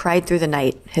 Royce cried through the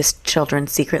night, his children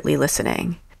secretly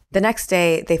listening. The next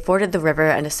day, they forded the river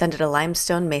and ascended a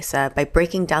limestone mesa by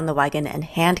breaking down the wagon and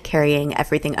hand-carrying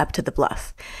everything up to the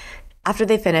bluff. After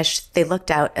they finished, they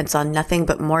looked out and saw nothing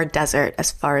but more desert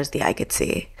as far as the eye could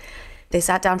see. They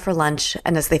sat down for lunch,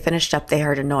 and as they finished up, they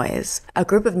heard a noise. A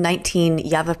group of 19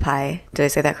 Yavapai, did I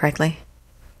say that correctly?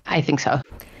 I think so.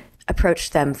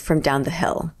 Approached them from down the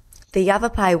hill. The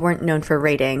Yavapai weren't known for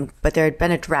raiding, but there had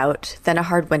been a drought, then a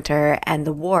hard winter, and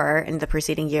the war in the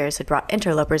preceding years had brought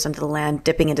interlopers onto the land,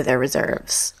 dipping into their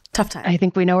reserves. Tough time. I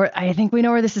think we know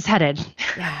where this is headed.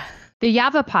 Yeah. The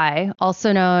Yavapai,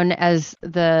 also known as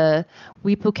the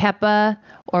Wipukepa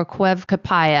or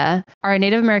Cuevcapaya, are a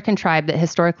Native American tribe that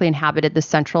historically inhabited the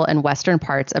central and western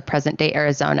parts of present-day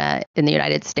Arizona in the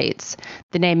United States.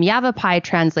 The name Yavapai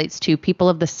translates to people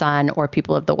of the sun or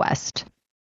people of the west.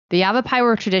 The Yavapai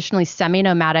were traditionally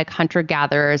semi-nomadic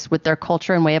hunter-gatherers with their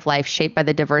culture and way of life shaped by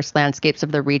the diverse landscapes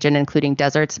of the region, including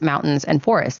deserts, mountains, and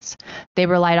forests. They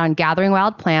relied on gathering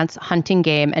wild plants, hunting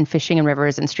game, and fishing in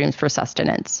rivers and streams for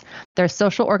sustenance. Their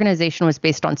social organization was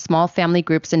based on small family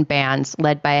groups and bands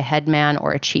led by a headman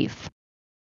or a chief.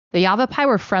 The Yavapai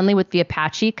were friendly with the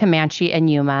Apache, Comanche, and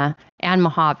Yuma, and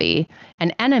Mojave,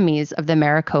 and enemies of the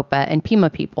Maricopa and Pima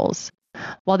peoples.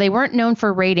 While they weren't known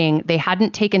for raiding, they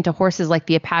hadn't taken to horses like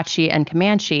the Apache and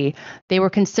Comanche. They were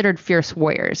considered fierce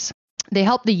warriors. They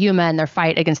helped the Yuma in their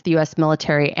fight against the U.S.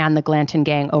 military and the Glanton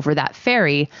gang over that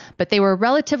ferry, but they were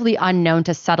relatively unknown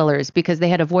to settlers because they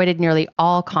had avoided nearly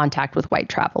all contact with white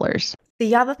travelers. The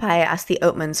Yavapai asked the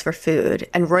Oatmans for food,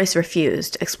 and Royce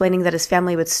refused, explaining that his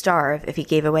family would starve if he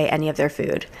gave away any of their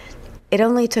food. It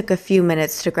only took a few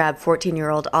minutes to grab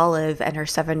 14-year-old Olive and her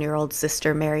 7-year-old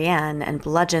sister Marianne and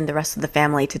bludgeon the rest of the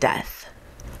family to death.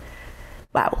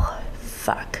 Wow.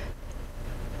 Fuck.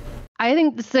 I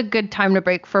think this is a good time to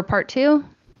break for part 2.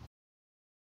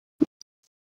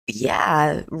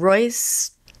 Yeah,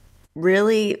 Royce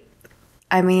really,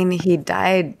 he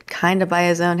died kind of by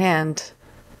his own hand.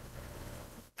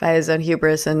 By his own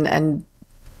hubris and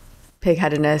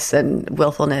pigheadedness and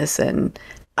willfulness and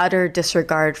utter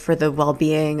disregard for the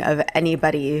well-being of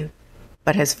anybody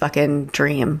but his fucking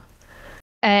dream.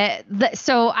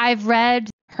 So I've read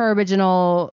her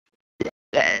original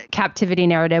Captivity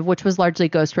narrative, which was largely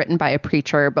ghostwritten by a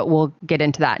preacher, but we'll get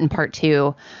into that in part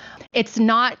 2. It's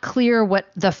not clear what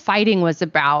the fighting was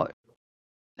about.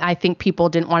 I think people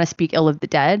didn't want to speak ill of the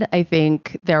dead. I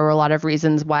think there were a lot of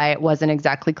reasons why it wasn't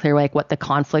exactly clear like what the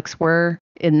conflicts were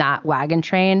in that wagon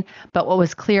train. But what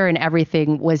was clear in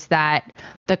everything was that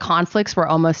the conflicts were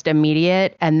almost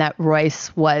immediate and that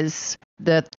Royce was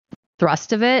the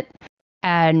thrust of it.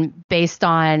 And based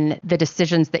on the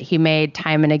decisions that he made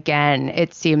time and again,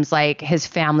 it seems like his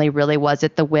family really was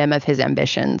at the whim of his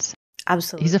ambitions.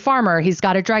 Absolutely. He's a farmer. He's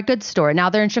got a dry goods store. Now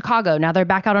they're in Chicago. Now they're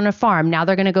back out on a farm. Now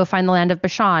they're going to go find the land of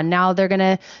Bashan. Now they're going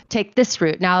to take this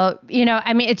route. Now,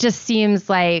 it just seems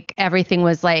like everything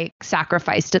was like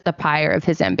sacrificed at the pyre of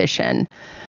his ambition.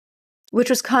 Which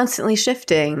was constantly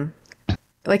shifting.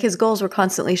 Like his goals were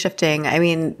constantly shifting.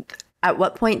 At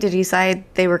what point did he decide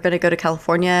they were going to go to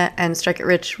California and strike it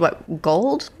rich? What,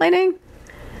 gold mining?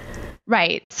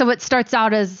 Right. So it starts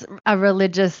out as a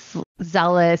religious,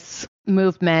 zealous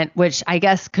movement, which I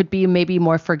guess could be maybe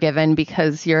more forgiven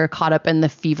because you're caught up in the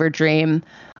fever dream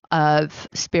of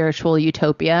spiritual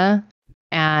utopia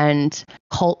and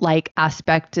cult-like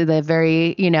aspect to the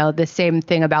very, the same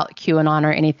thing about QAnon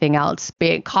or anything else,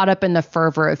 being caught up in the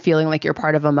fervor of feeling like you're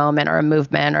part of a moment or a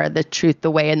movement or the truth,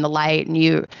 the way, and the light, and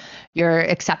you're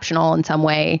exceptional in some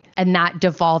way, and that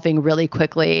devolving really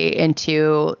quickly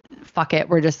into, fuck it,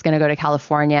 we're just going to go to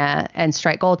California and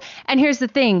strike gold. And here's the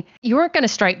thing, you weren't going to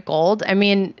strike gold.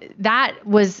 That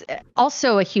was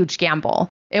also a huge gamble.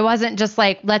 It wasn't just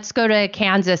like, let's go to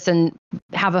Kansas and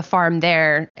have a farm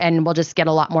there and we'll just get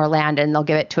a lot more land and they'll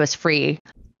give it to us free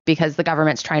because the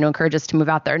government's trying to encourage us to move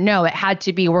out there. No, it had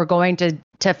to be, we're going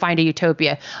to find a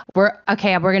utopia. We're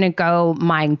going to go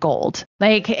mine gold.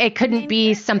 Like it couldn't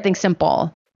be something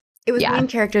simple. It was main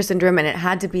character syndrome and it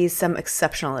had to be some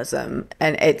exceptionalism.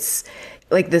 And it's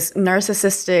like this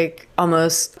narcissistic,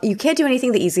 almost, you can't do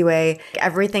anything the easy way.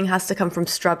 Everything has to come from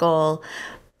struggle,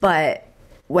 but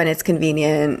when it's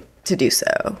convenient to do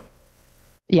so.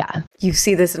 Yeah. You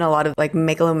see this in a lot of like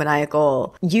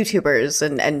megalomaniacal YouTubers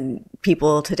and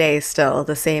people today still,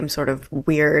 the same sort of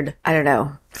weird,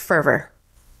 fervor.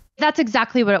 That's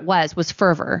exactly what it was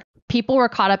fervor. People were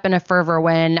caught up in a fervor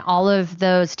when all of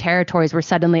those territories were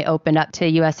suddenly opened up to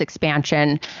U.S.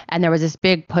 expansion. And there was this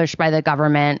big push by the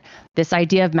government, this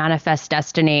idea of manifest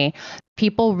destiny.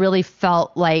 People really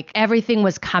felt like everything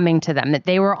was coming to them, that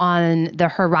they were on the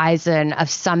horizon of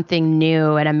something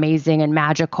new and amazing and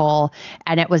magical,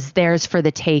 and it was theirs for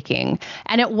the taking.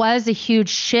 And it was a huge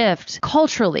shift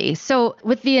culturally. So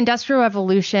with the Industrial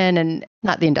Revolution, and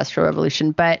not the Industrial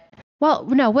Revolution, but well,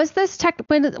 no, was this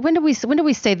when did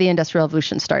we say the Industrial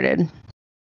Revolution started?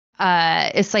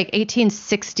 It's like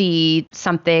 1860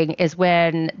 something is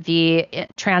when the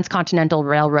Transcontinental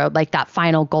Railroad, like that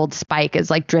final gold spike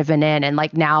is like driven in, and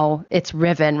like now it's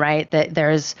riven, right? That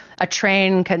there's a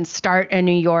train can start in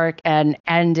New York and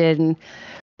end in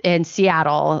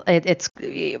Seattle,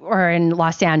 or in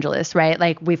Los Angeles, right?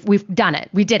 Like we've done it.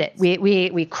 We did it.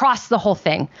 We crossed the whole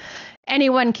thing.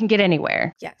 Anyone can get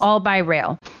anywhere, yes. All by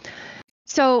rail.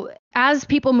 So as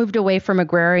people moved away from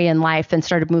agrarian life and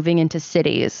started moving into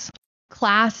cities,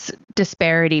 class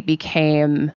disparity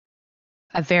became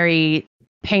a very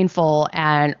painful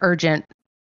and urgent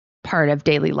part of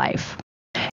daily life.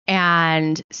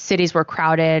 And cities were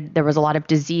crowded. There was a lot of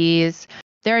disease.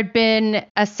 There had been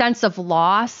a sense of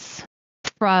loss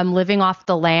from living off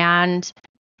the land.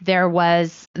 There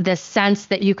was this sense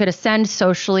that you could ascend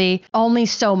socially only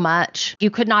so much.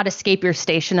 You could not escape your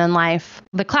station in life.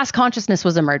 The class consciousness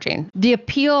was emerging. The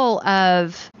appeal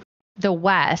of the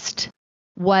West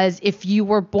was if you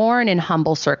were born in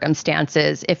humble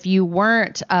circumstances, if you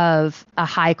weren't of a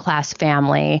high class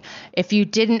family, if you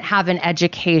didn't have an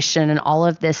education and all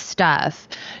of this stuff,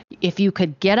 if you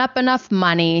could get up enough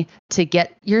money to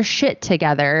get your shit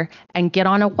together and get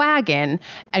on a wagon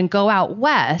and go out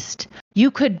west,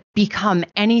 you could become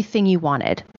anything you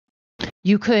wanted.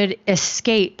 You could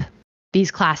escape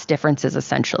these class differences,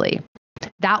 essentially.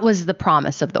 That was the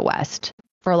promise of the West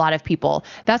for a lot of people.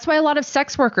 That's why a lot of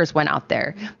sex workers went out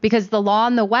there, because the law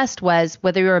in the West was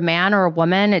whether you're a man or a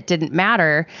woman, it didn't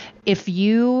matter. If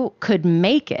you could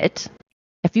make it,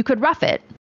 if you could rough it,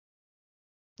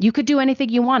 you could do anything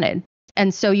you wanted.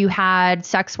 And so you had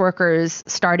sex workers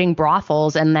starting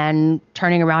brothels and then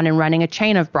turning around and running a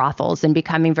chain of brothels and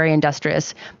becoming very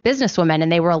industrious businesswomen.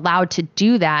 And they were allowed to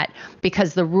do that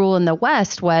because the rule in the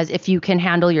West was if you can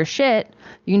handle your shit,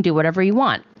 you can do whatever you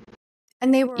want.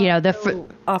 And they were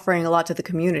offering a lot to the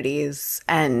communities,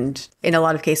 and in a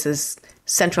lot of cases,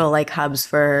 central like hubs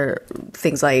for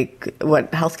things like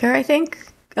healthcare, I think,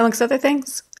 amongst other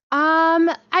things.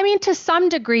 I mean, to some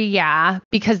degree, yeah,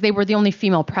 because they were the only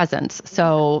female presence.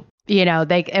 So, it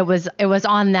was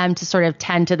on them to sort of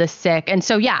tend to the sick. And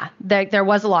so, yeah, there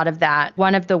was a lot of that.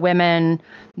 One of the women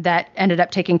that ended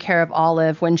up taking care of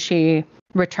Olive when she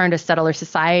returned to settler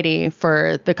society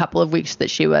for the couple of weeks that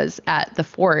she was at the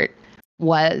fort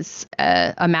was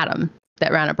a madam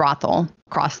that ran a brothel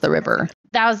across the river.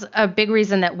 That was a big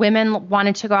reason that women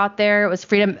wanted to go out there. It was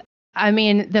freedom. I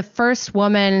mean, the first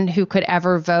woman who could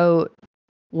ever vote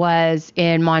was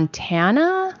in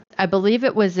Montana. I believe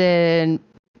it was in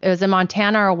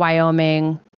Montana or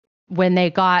Wyoming. When they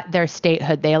got their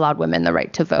statehood, they allowed women the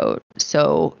right to vote.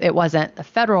 So it wasn't a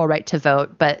federal right to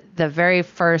vote, but the very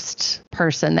first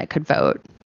person that could vote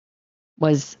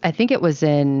was, I think it was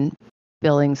in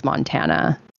Billings,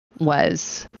 Montana,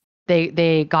 was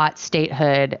they got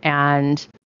statehood and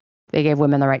they gave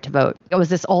women the right to vote. It was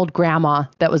this old grandma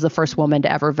that was the first woman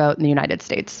to ever vote in the United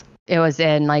States. It was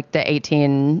in like the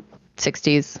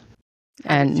 1860s.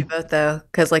 How did you vote though?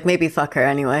 Because maybe fuck her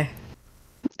anyway.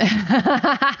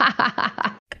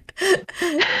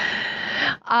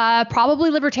 Probably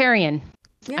libertarian,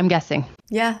 yeah. I'm guessing.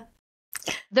 Yeah.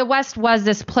 The West was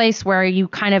this place where you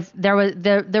kind of, there was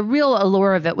the real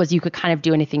allure of it was you could kind of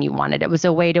do anything you wanted. It was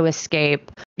a way to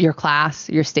escape your class,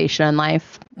 your station in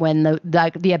life, when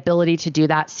the ability to do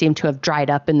that seemed to have dried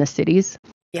up in the cities.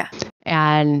 Yeah.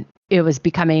 And it was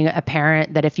becoming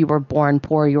apparent that if you were born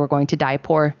poor, you were going to die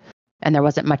poor, and there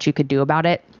wasn't much you could do about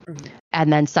it. Mm-hmm.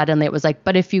 And then suddenly it was like,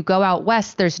 but if you go out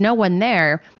west, there's no one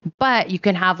there, but you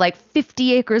can have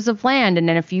 50 acres of land. And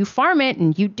then if you farm it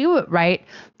and you do it right,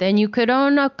 then you could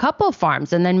own a couple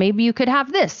farms, and then maybe you could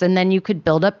have this, and then you could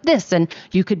build up this, and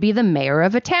you could be the mayor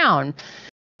of a town.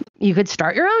 You could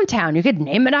start your own town. You could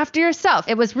name it after yourself.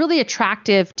 It was really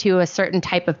attractive to a certain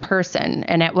type of person,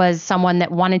 and it was someone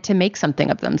that wanted to make something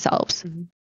of themselves. Mm-hmm.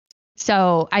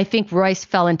 So I think Royce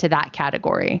fell into that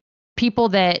category. People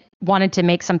that wanted to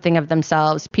make something of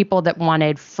themselves, people that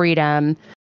wanted freedom,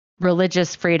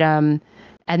 religious freedom,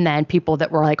 and then people that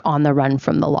were on the run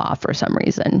from the law for some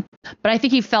reason. But I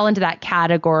think he fell into that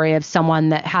category of someone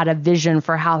that had a vision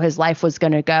for how his life was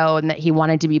going to go and that he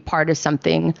wanted to be part of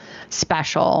something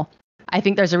special. I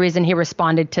think there's a reason he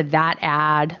responded to that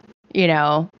ad,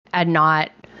 and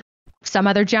not some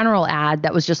other general ad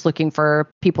that was just looking for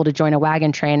people to join a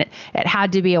wagon train. It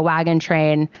had to be a wagon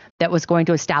train that was going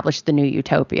to establish the new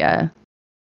Utopia,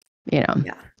 Yeah.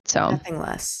 So nothing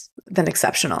less than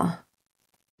exceptional.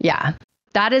 Yeah.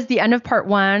 That is the end of part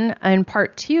 1. And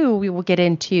part 2, we will get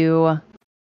into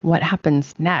what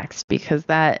happens next, because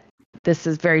this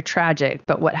is very tragic,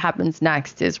 but what happens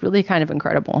next is really kind of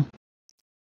incredible.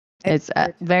 It's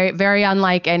very, very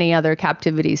unlike any other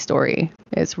captivity story.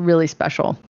 It's really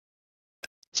special.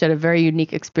 She had a very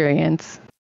unique experience.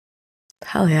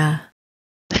 Hell yeah.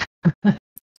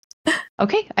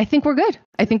 Okay, I think we're good.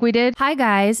 I think we did. Hi,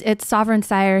 guys. It's Sovereign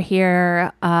Syre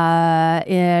here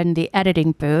in the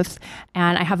editing booth.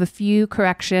 And I have a few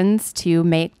corrections to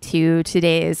make to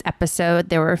today's episode.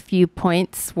 There were a few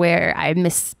points where I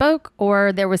misspoke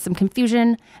or there was some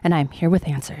confusion, and I'm here with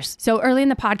answers. So early in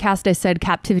the podcast, I said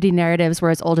captivity narratives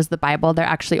were as old as the Bible. They're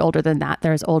actually older than that.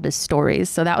 They're as old as stories.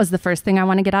 So that was the first thing I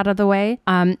want to get out of the way.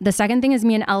 The second thing is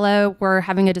me and Ella were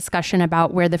having a discussion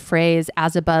about where the phrase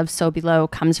as above, so below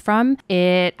comes from.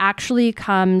 It actually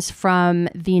comes from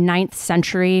the 9th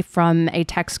century from a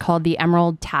text called the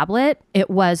Emerald Tablet. It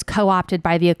was co-opted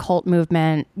by the occult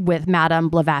movement with Madame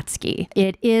Blavatsky.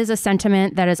 It is a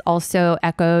sentiment that is also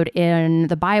echoed in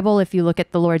the Bible. If you look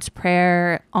at the Lord's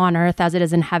Prayer, on earth as it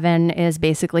is in heaven, is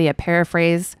basically a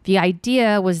paraphrase. The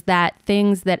idea was that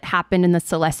things that happened in the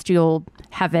celestial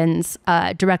heavens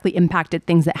directly impacted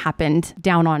things that happened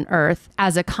down on earth.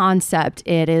 As a concept,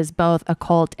 it is both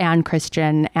occult and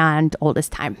Christian and old as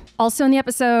time. Also in the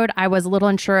episode, I was a little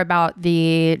unsure about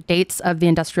the dates of the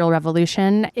Industrial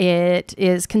Revolution. It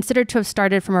is considered to have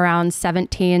started from around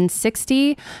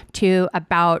 1760 to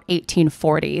about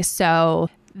 1840. So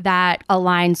that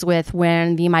aligns with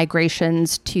when the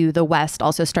migrations to the West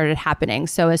also started happening.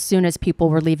 So as soon as people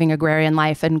were leaving agrarian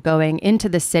life and going into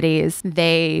the cities,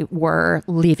 they were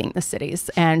leaving the cities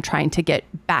and trying to get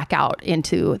back out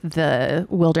into the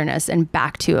wilderness and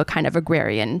back to a kind of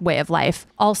agrarian way of life.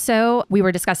 Also, we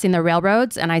were discussing the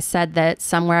railroads, and I said that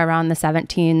somewhere around the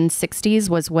 1760s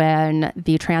was when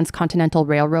the Transcontinental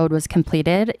Railroad was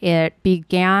completed. It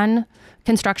began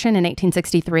construction in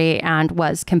 1863 and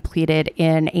was completed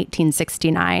in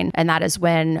 1869. And that is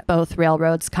when both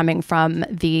railroads coming from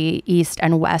the east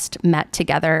and west met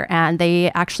together, and they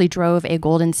actually drove a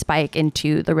golden spike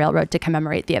into the railroad to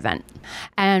commemorate the event.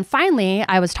 And finally,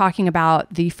 I was talking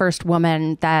about the first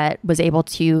woman that was able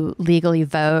to legally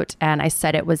vote, and I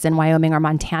said it was in Wyoming or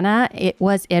Montana. It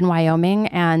was in Wyoming,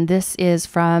 and this is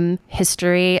from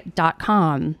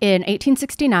history.com. In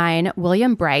 1869,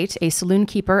 William Bright, a saloon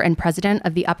keeper and president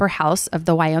of the upper house of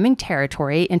the Wyoming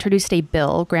Territory, introduced a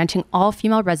bill granting all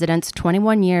female residents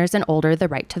 21 years and older the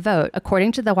right to vote.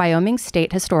 According to the Wyoming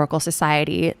State Historical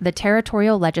Society, the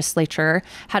territorial legislature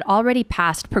had already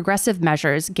passed progressive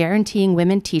measures guaranteeing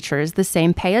women teachers the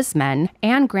same pay as men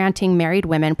and granting married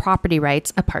women property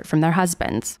rights apart from their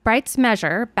husbands. Bright's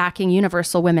measure, backing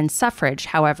universal women's suffrage,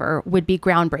 however, would be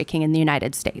groundbreaking in the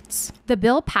United States. The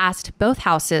bill passed both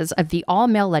houses of the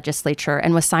all-male legislature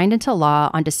and was signed into law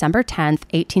on December 10,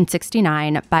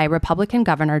 1869 by Republican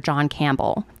Governor John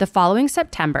Campbell. The following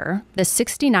September, the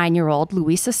 69-year-old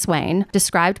Louisa Swain,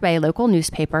 described by a local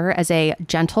newspaper as a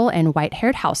gentle and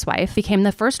white-haired housewife, became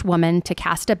the first woman to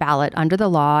cast a ballot under the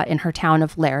law in her town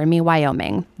of Laramie,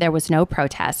 Wyoming. There was no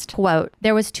protest. Quote,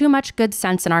 "There was too much good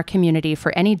sense in our community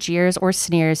for any jeers or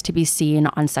sneers to be seen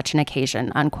on such an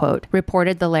occasion," unquote,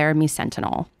 reported the Laramie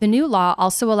Sentinel. The new law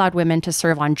also allowed women to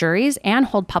serve on juries and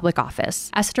hold public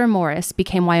office. Esther Morris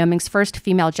became Wyoming's first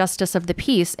female justice of the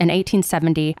peace in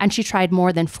 1870, and she tried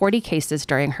more than 40 cases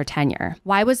during her tenure.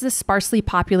 Why was this sparsely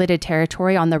populated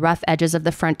territory on the rough edges of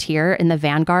the frontier in the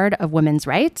vanguard of women's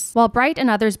rights? While Bright and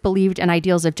others believed in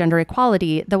ideals of gender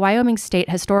equality, the Wyoming State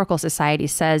Historical Society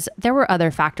says there were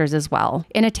other factors as well.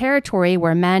 In a territory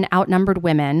where men outnumbered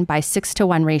women by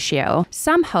 6-to-1 ratio,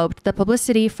 some hoped the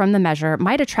publicity from the measure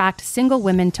might attract single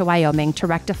women to Wyoming to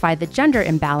rectify the gender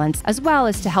imbalance, as well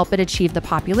as to help it achieve the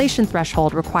population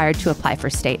threshold required to apply for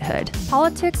statehood.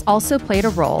 Politics also played a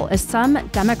role, as some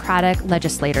Democratic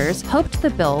legislators hoped the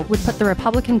bill would put the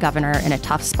Republican governor in a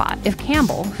tough spot. If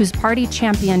Campbell, whose party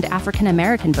championed African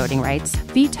American voting rights,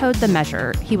 vetoed the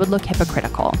measure, he would look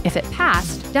hypocritical. If it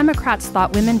passed, Democrats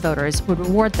thought women voters would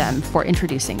reward them for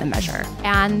introducing the measure.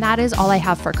 And that is all I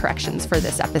have for corrections for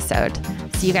this episode.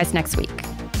 See you guys next week.